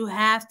midfield. You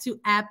have to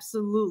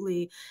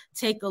absolutely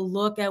take a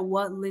look at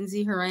what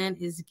Lindsey Herrera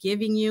is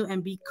giving you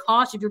and be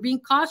cautious. If you're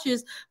being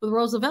cautious with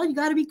Roosevelt, you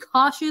got to be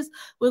cautious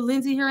with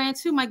Lindsey Herrera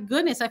too. My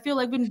goodness, I feel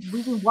like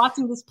we've been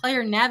watching this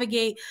player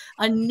navigate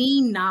a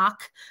knee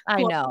knock.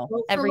 I know,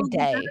 every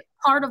day.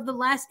 Part of the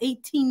last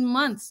 18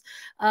 months.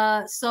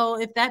 So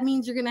if that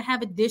means you're going to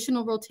have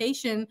additional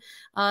rotation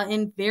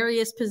in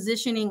various positioning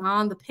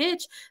on the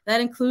pitch, that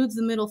includes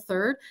the middle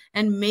third.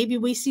 And maybe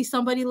we see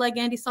somebody like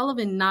Andy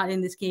Sullivan not in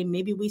this game.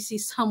 Maybe we see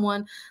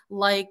someone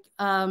like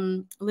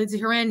Lindsey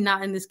Herrera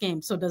not in this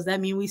game. So does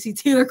that mean we see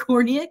Taylor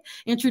Korniak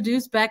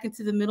introduced back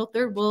into the middle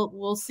third?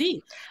 We'll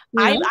see.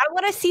 I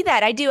want to see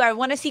that. I do. I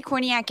want to see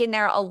Korniak in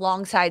there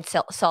alongside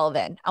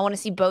Sullivan. I want to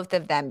see both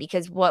of them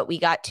because we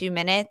got 2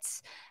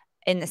 minutes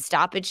in the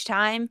stoppage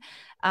time.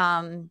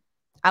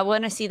 I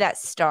want to see that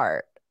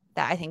start.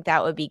 I think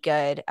that would be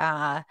good.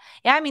 Yeah,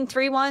 I mean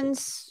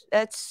 3-1s.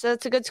 That's a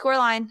good score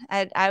line.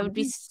 I would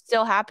be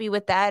still happy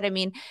with that. I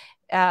mean,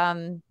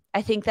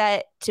 I think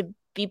that to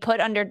be put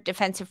under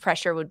defensive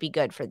pressure would be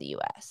good for the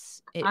U.S.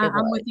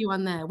 I'm with you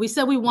on that. We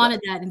said we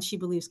wanted that in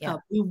SheBelieves Cup.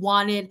 We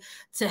wanted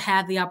to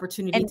have the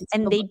opportunity,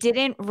 and they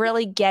didn't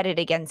really get it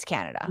against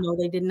Canada. No,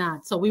 they did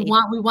not. So we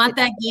want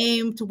that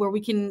game to where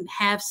we can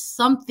have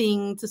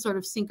something to sort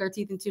of sink our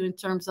teeth into in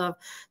terms of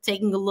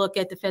taking a look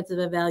at defensive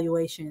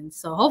evaluations.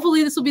 So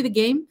hopefully this will be the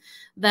game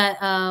that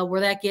where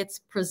that gets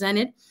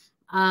presented.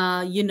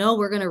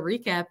 We're going to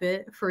recap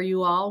it for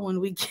you all when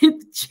we get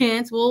the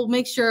chance. We'll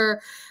make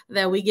sure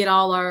that we get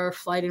all our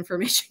flight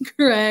information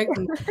correct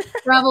and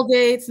travel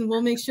dates, and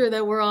we'll make sure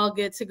that we're all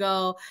good to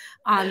go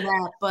on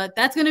that. But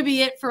that's going to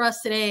be it for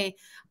us today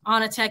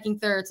on Attacking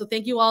Third. So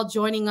thank you all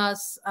joining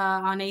us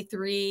on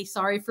A3.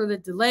 Sorry for the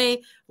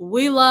delay.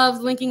 We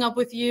love linking up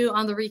with you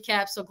on the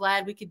recap. So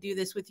glad we could do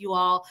this with you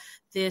all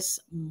this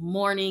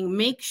morning.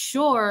 Make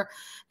sure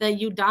that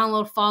you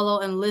download,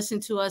 follow, and listen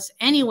to us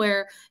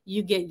anywhere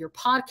you get your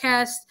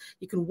podcast.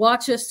 You can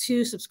watch us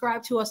too.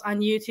 Subscribe to us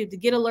on YouTube to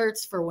get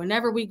alerts for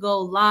whenever we go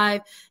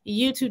live.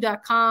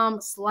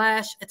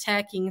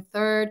 YouTube.com/Attacking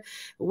Third.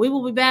 We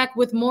will be back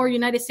with more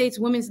United States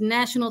Women's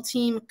National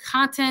Team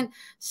content.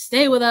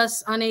 Stay with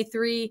us on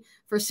A3.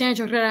 For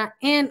Sandra Herrera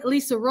and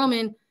Lisa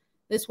Roman,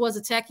 this was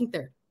Attacking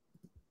Third.